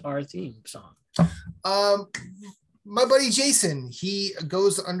does our theme song? My buddy Jason. He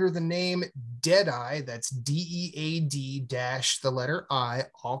goes under the name Deadeye. That's DEAD - the letter I,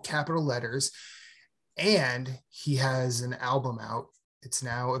 all capital letters. And he has an album out. It's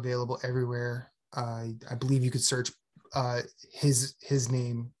now available everywhere. I believe you could search his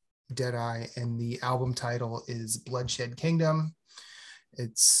name, Deadeye, and the album title is Bloodshed Kingdom.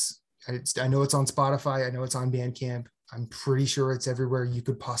 I know it's on Spotify. I know it's on Bandcamp. I'm pretty sure it's everywhere you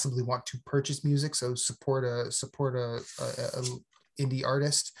could possibly want to purchase music. So support a indie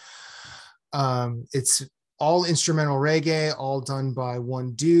artist. It's all instrumental reggae, all done by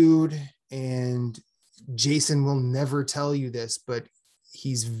one dude. And Jason will never tell you this, but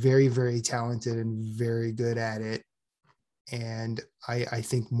he's very, very talented and very good at it. And I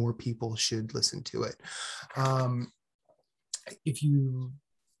think more people should listen to it. If you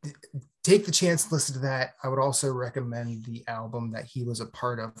take the chance to listen to that, I would also recommend the album that he was a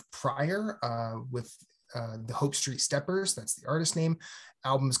part of prior with the Hope Street Steppers. That's the artist name.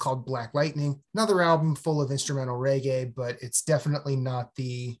 Album is called Black Lightning. Another album full of instrumental reggae, but it's definitely not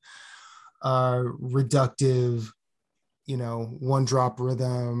the reductive, one drop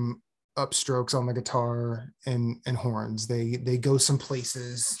rhythm, upstrokes on the guitar and horns. They go some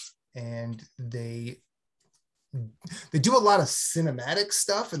places, and they do a lot of cinematic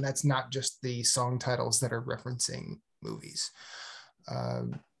stuff, and that's not just the song titles that are referencing movies.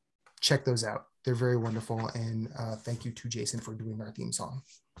 Check those out. They're very wonderful, and thank you to Jason for doing our theme song.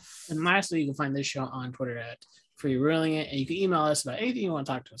 And lastly, you can find this show on Twitter at freereelingit, and you can email us about anything you want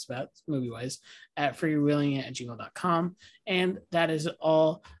to talk to us about movie-wise at freereelingit@gmail.com. And that is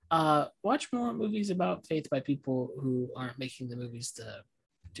all. Watch more movies about faith by people who aren't making the movies to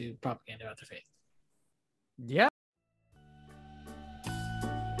do propaganda about their faith. Yeah.